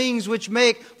 19, the things which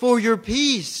make for your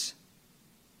peace.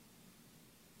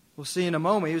 We'll see in a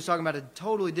moment. He was talking about a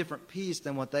totally different peace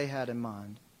than what they had in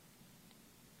mind.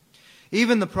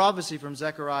 Even the prophecy from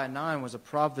Zechariah 9 was a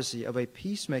prophecy of a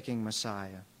peacemaking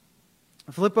Messiah.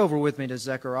 Flip over with me to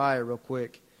Zechariah real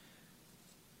quick.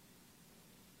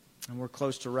 And we're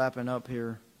close to wrapping up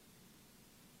here.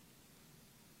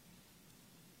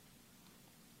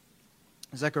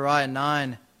 Zechariah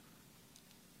 9.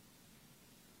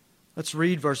 Let's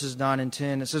read verses 9 and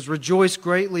 10. It says, Rejoice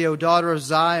greatly, O daughter of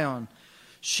Zion.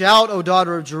 Shout, O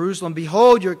daughter of Jerusalem.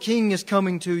 Behold, your king is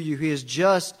coming to you. He is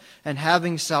just and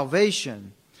having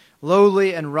salvation,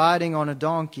 lowly and riding on a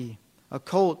donkey, a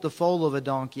colt, the foal of a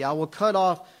donkey. I will cut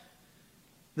off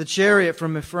the chariot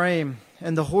from Ephraim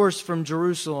and the horse from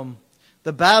Jerusalem.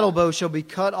 The battle bow shall be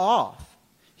cut off.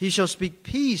 He shall speak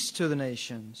peace to the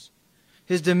nations.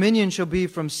 His dominion shall be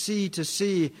from sea to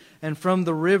sea and from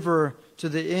the river to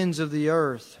the ends of the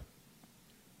earth.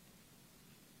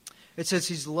 It says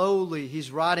he's lowly.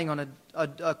 He's riding on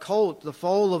a colt, the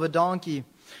foal of a donkey.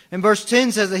 And verse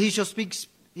 10 says that he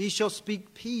shall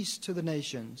speak peace to the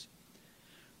nations.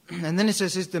 And then it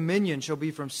says his dominion shall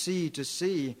be from sea to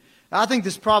sea. I think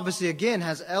this prophecy, again,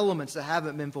 has elements that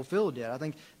haven't been fulfilled yet. I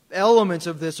think elements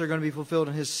of this are going to be fulfilled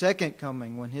in his second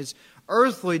coming, when his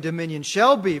earthly dominion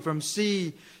shall be from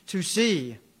sea to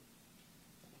sea.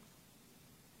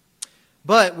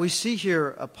 But we see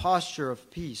here a posture of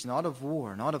peace, not of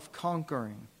war, not of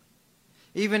conquering.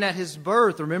 Even at his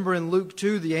birth, remember in Luke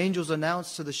 2, the angels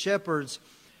announced to the shepherds,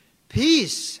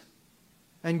 peace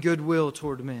and goodwill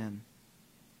toward men.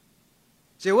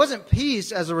 See, it wasn't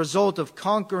peace as a result of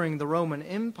conquering the Roman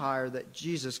Empire that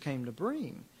Jesus came to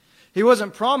bring. He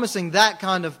wasn't promising that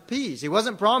kind of peace. He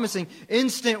wasn't promising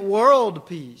instant world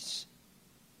peace.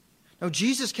 No,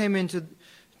 Jesus came in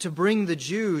to bring the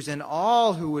Jews and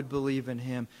all who would believe in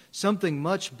Him something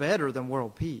much better than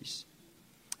world peace.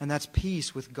 And that's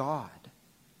peace with God.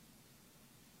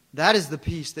 That is the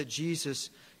peace that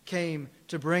Jesus came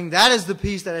to bring. That is the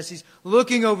peace that as He's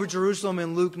looking over Jerusalem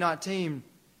in Luke 19,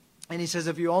 and He says,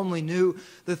 if you only knew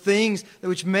the things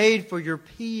which made for your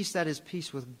peace, that is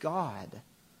peace with God.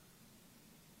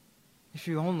 If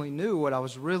you only knew what I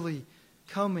was really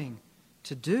coming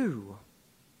to do.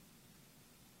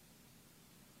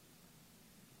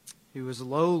 He was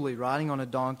lowly, riding on a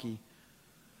donkey,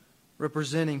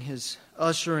 representing His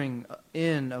ushering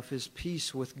in of His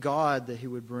peace with God that He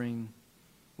would bring,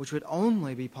 which would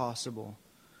only be possible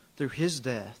through His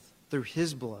death, through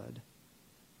His blood.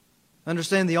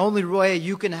 Understand, the only way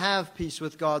you can have peace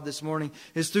with God this morning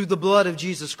is through the blood of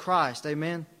Jesus Christ.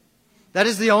 Amen? That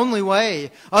is the only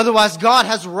way. Otherwise, God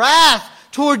has wrath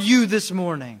toward you this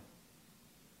morning.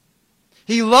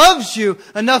 He loves you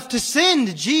enough to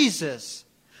send Jesus.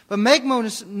 But make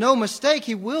no mistake,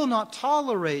 He will not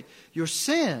tolerate your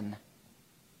sin.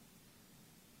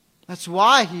 That's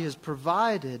why He has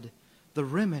provided the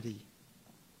remedy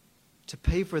to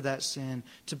pay for that sin,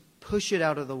 to push it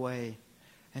out of the way,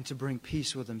 and to bring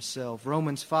peace with Himself.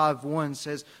 Romans 5:1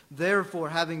 says, therefore,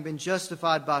 having been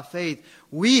justified by faith,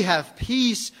 we have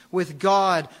peace with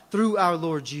God through our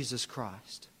Lord Jesus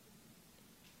Christ.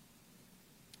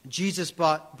 Jesus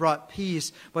brought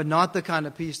peace, but not the kind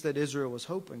of peace that Israel was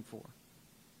hoping for.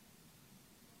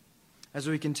 As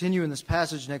we continue in this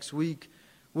passage next week,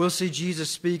 we'll see Jesus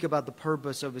speak about the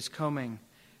purpose of His coming.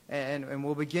 And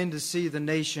we'll begin to see the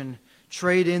nation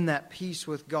trade in that peace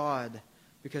with God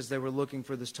because they were looking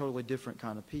for this totally different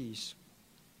kind of peace.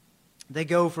 They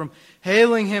go from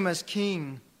hailing Him as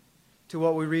king to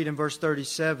what we read in verse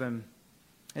 37.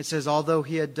 It says, although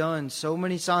He had done so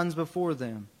many signs before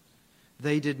them,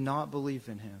 they did not believe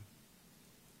in Him.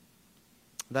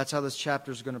 That's how this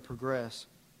chapter is going to progress.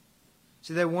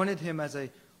 See, they wanted Him as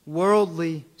a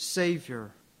worldly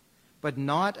Savior, but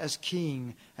not as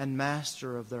King and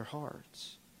Master of their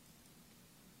hearts.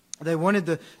 They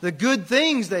wanted the good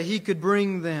things that He could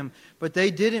bring them, but they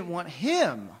didn't want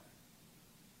Him.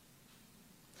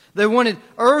 They wanted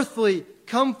earthly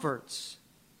comforts,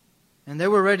 and they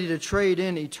were ready to trade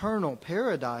in eternal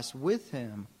paradise with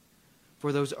Him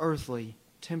for those earthly,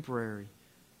 temporary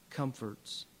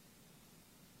comforts.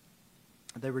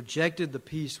 They rejected the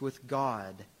peace with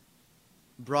God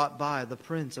brought by the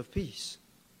Prince of Peace.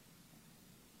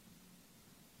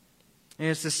 And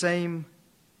it's the same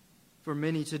for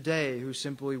many today who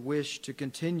simply wish to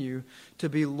continue to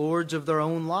be lords of their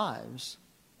own lives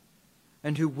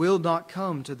and who will not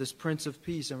come to this Prince of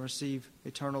Peace and receive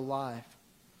eternal life.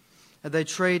 And they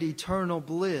trade eternal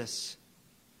bliss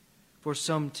for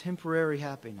some temporary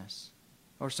happiness,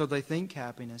 or so they think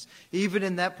happiness. Even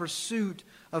in that pursuit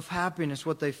of happiness,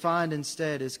 what they find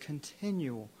instead is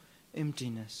continual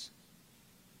emptiness,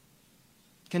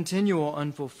 continual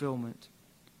unfulfillment.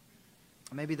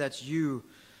 Maybe that's you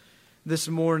this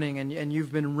morning and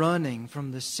you've been running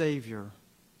from the Savior.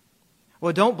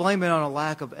 Well, don't blame it on a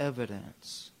lack of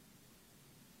evidence.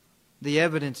 The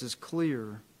evidence is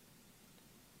clear.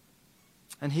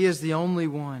 And He is the only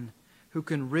one who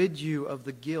can rid you of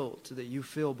the guilt that you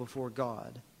feel before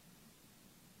God.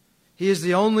 He is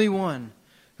the only one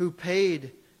who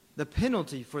paid the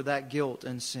penalty for that guilt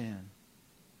and sin.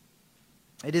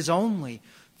 It is only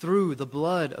through the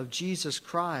blood of Jesus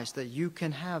Christ that you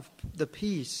can have the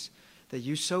peace that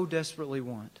you so desperately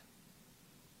want.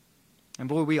 And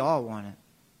boy, we all want it.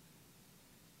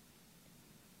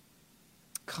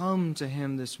 Come to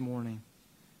Him this morning.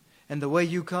 And the way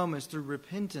you come is through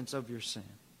repentance of your sin.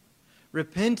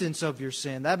 Repentance of your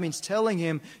sin. That means telling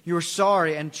Him you're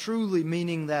sorry and truly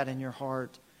meaning that in your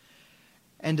heart.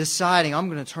 And deciding, I'm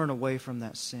going to turn away from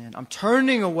that sin. I'm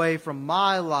turning away from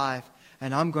my life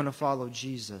and I'm going to follow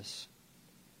Jesus.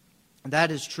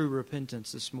 That is true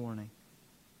repentance this morning.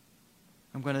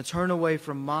 I'm going to turn away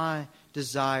from my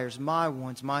desires, my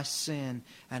wants, my sin,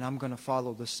 and I'm going to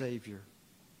follow the Savior.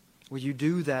 Will you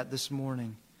do that this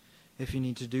morning if you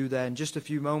need to do that? In just a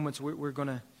few moments, we're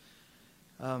going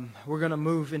to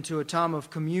move into a time of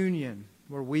communion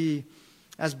where we,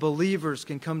 as believers,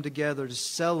 can come together to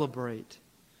celebrate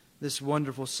this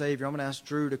wonderful Savior. I'm going to ask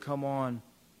Drew to come on.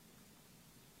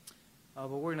 But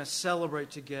we're going to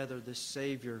celebrate together this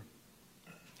Savior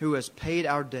who has paid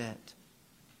our debt.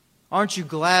 Aren't you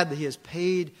glad that He has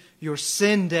paid your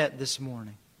sin debt this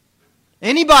morning?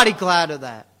 Anybody glad of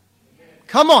that?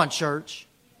 Come on, church.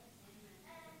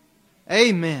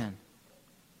 Amen.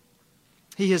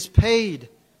 He has paid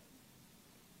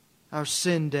our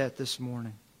sin debt this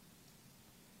morning.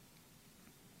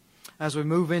 As we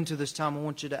move into this time, I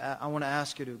want to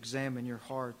ask you to examine your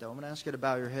heart, though. I'm going to ask you to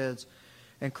bow your heads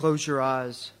and close your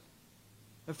eyes.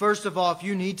 And first of all, if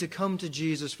you need to come to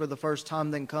Jesus for the first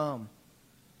time, then come.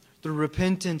 Through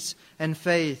repentance and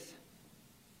faith.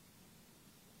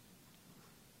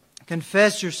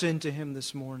 Confess your sin to Him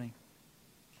this morning.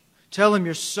 Tell Him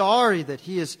you're sorry that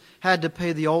He has had to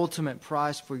pay the ultimate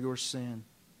price for your sin.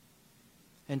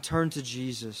 And turn to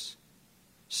Jesus.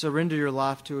 Surrender your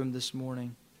life to Him this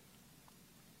morning.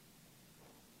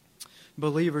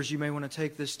 Believers, you may want to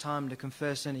take this time to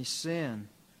confess any sin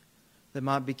that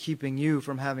might be keeping you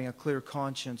from having a clear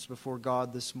conscience before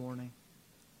God this morning.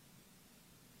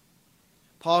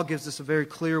 Paul gives us a very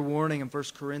clear warning in 1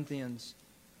 Corinthians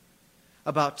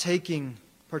about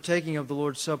partaking of the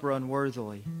Lord's Supper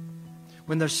unworthily,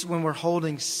 when we're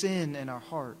holding sin in our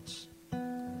hearts.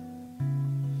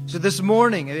 So this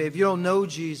morning, if you don't know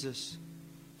Jesus,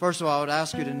 first of all, I would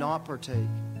ask you to not partake.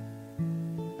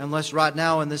 Unless right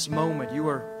now in this moment you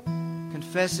are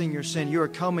confessing your sin, you are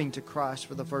coming to Christ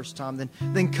for the first time,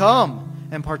 then come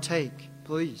and partake,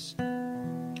 please.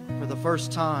 For the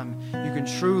first time, you can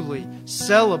truly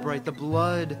celebrate the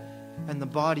blood and the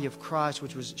body of Christ,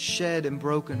 which was shed and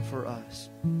broken for us.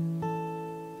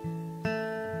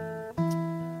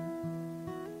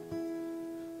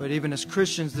 But even as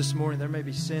Christians this morning, there may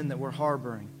be sin that we're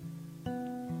harboring. I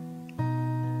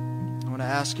want to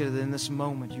ask you that in this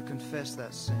moment you confess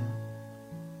that sin.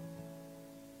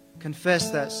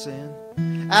 Confess that sin.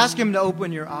 Ask Him to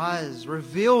open your eyes,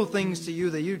 reveal things to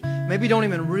you that you maybe don't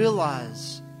even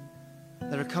realize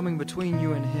that are coming between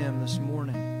you and Him this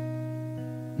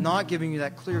morning. Not giving you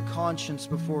that clear conscience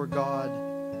before God.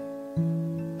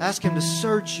 Ask Him to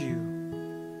search you.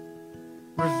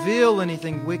 Reveal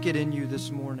anything wicked in you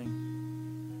this morning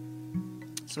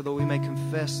so that we may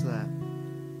confess that.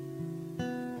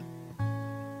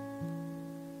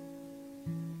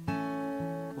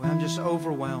 Well, I'm just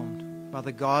overwhelmed by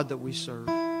the God that we serve,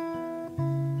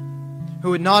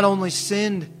 who had not only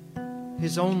sent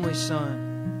His only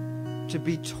Son to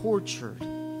be tortured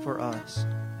for us,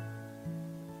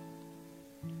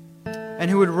 and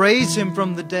who would raise Him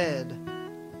from the dead,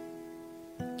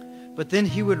 but then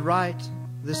He would write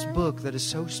this book that is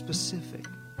so specific.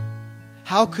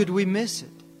 How could we miss it?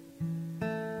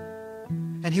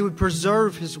 And He would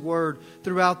preserve His Word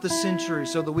throughout the century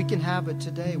so that we can have it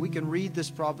today. We can read this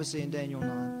prophecy in Daniel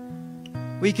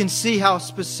 9. We can see how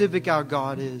specific our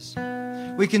God is.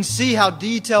 We can see how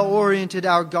detail-oriented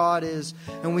our God is.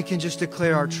 And we can just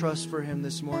declare our trust for Him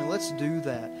this morning. Let's do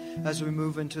that as we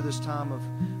move into this time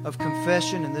of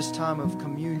confession and this time of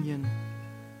communion.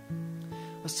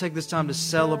 Let's take this time to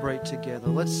celebrate together.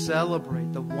 Let's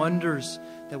celebrate the wonders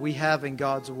that we have in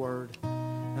God's Word.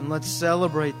 And let's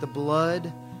celebrate the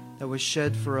blood that was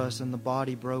shed for us and the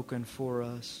body broken for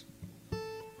us.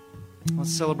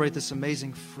 Let's celebrate this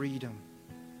amazing freedom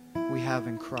we have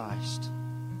in Christ.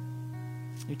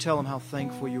 You tell Him how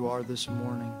thankful you are this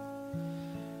morning.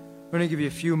 We're going to give you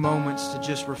a few moments to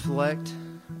just reflect.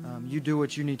 You do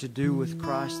what you need to do with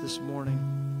Christ this morning.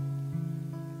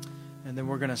 And then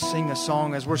we're going to sing a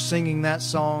song. As we're singing that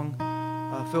song,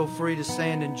 feel free to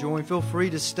stand and join. Feel free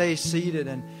to stay seated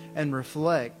and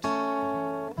reflect.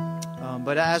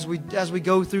 But as we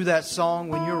go through that song,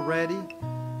 when you're ready,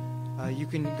 you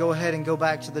can go ahead and go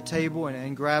back to the table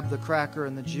and grab the cracker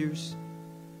and the juice.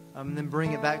 And then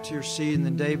bring it back to your seat. And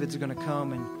then David's going to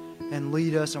come and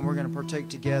lead us. And we're going to partake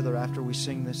together after we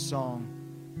sing this song.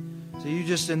 So you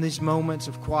just, in these moments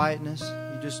of quietness,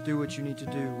 you just do what you need to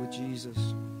do with Jesus.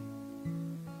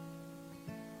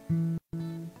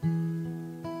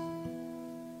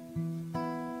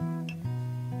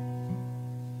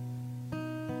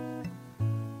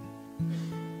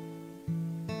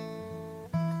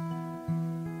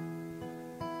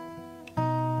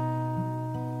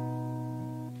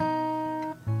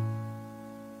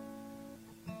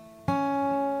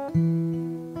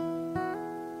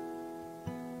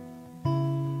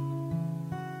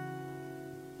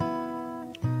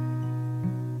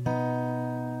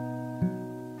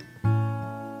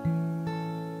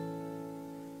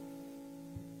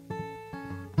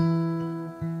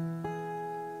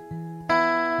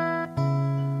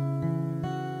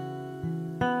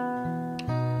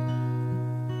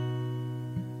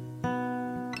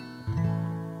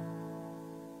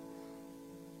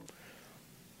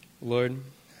 Lord,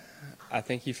 I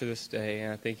thank you for this day,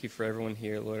 and I thank you for everyone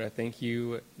here, Lord. I thank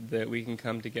you that we can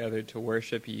come together to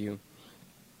worship you.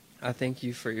 I thank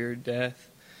you for your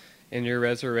death and your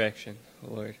resurrection,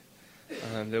 Lord,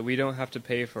 that we don't have to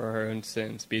pay for our own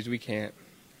sins because we can't.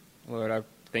 Lord, I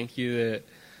thank you that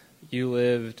you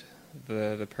lived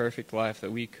the perfect life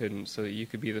that we couldn't, so that you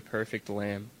could be the perfect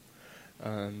lamb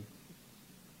to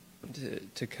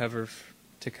cover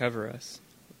us,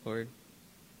 Lord.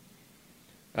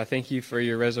 I thank you for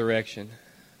your resurrection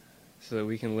so that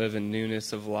we can live in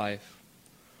newness of life,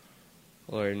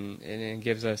 Lord, and it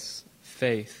gives us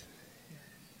faith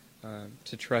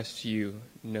to trust you,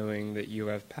 knowing that you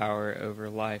have power over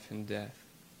life and death.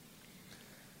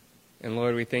 And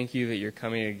Lord, we thank you that you're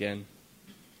coming again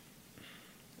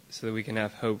so that we can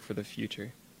have hope for the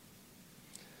future.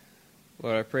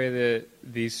 Lord, I pray that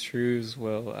these truths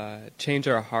will change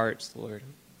our hearts, Lord.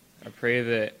 I pray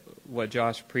that what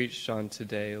Josh preached on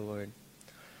today, Lord,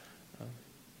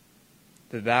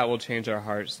 that will change our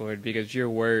hearts, Lord, because your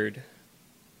word,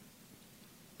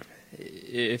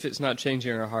 if it's not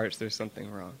changing our hearts, there's something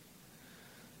wrong.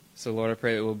 So, Lord, I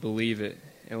pray that we'll believe it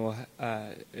and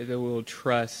that we'll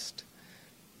trust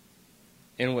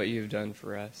in what you've done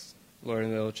for us, Lord,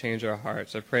 and that it'll change our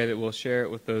hearts. I pray that we'll share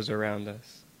it with those around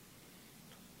us.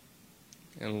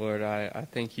 And, Lord, I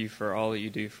thank you for all that you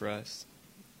do for us.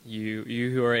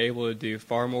 You who are able to do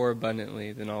far more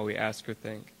abundantly than all we ask or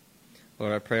think.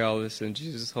 Lord, I pray all this in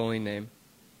Jesus' holy name.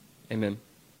 Amen.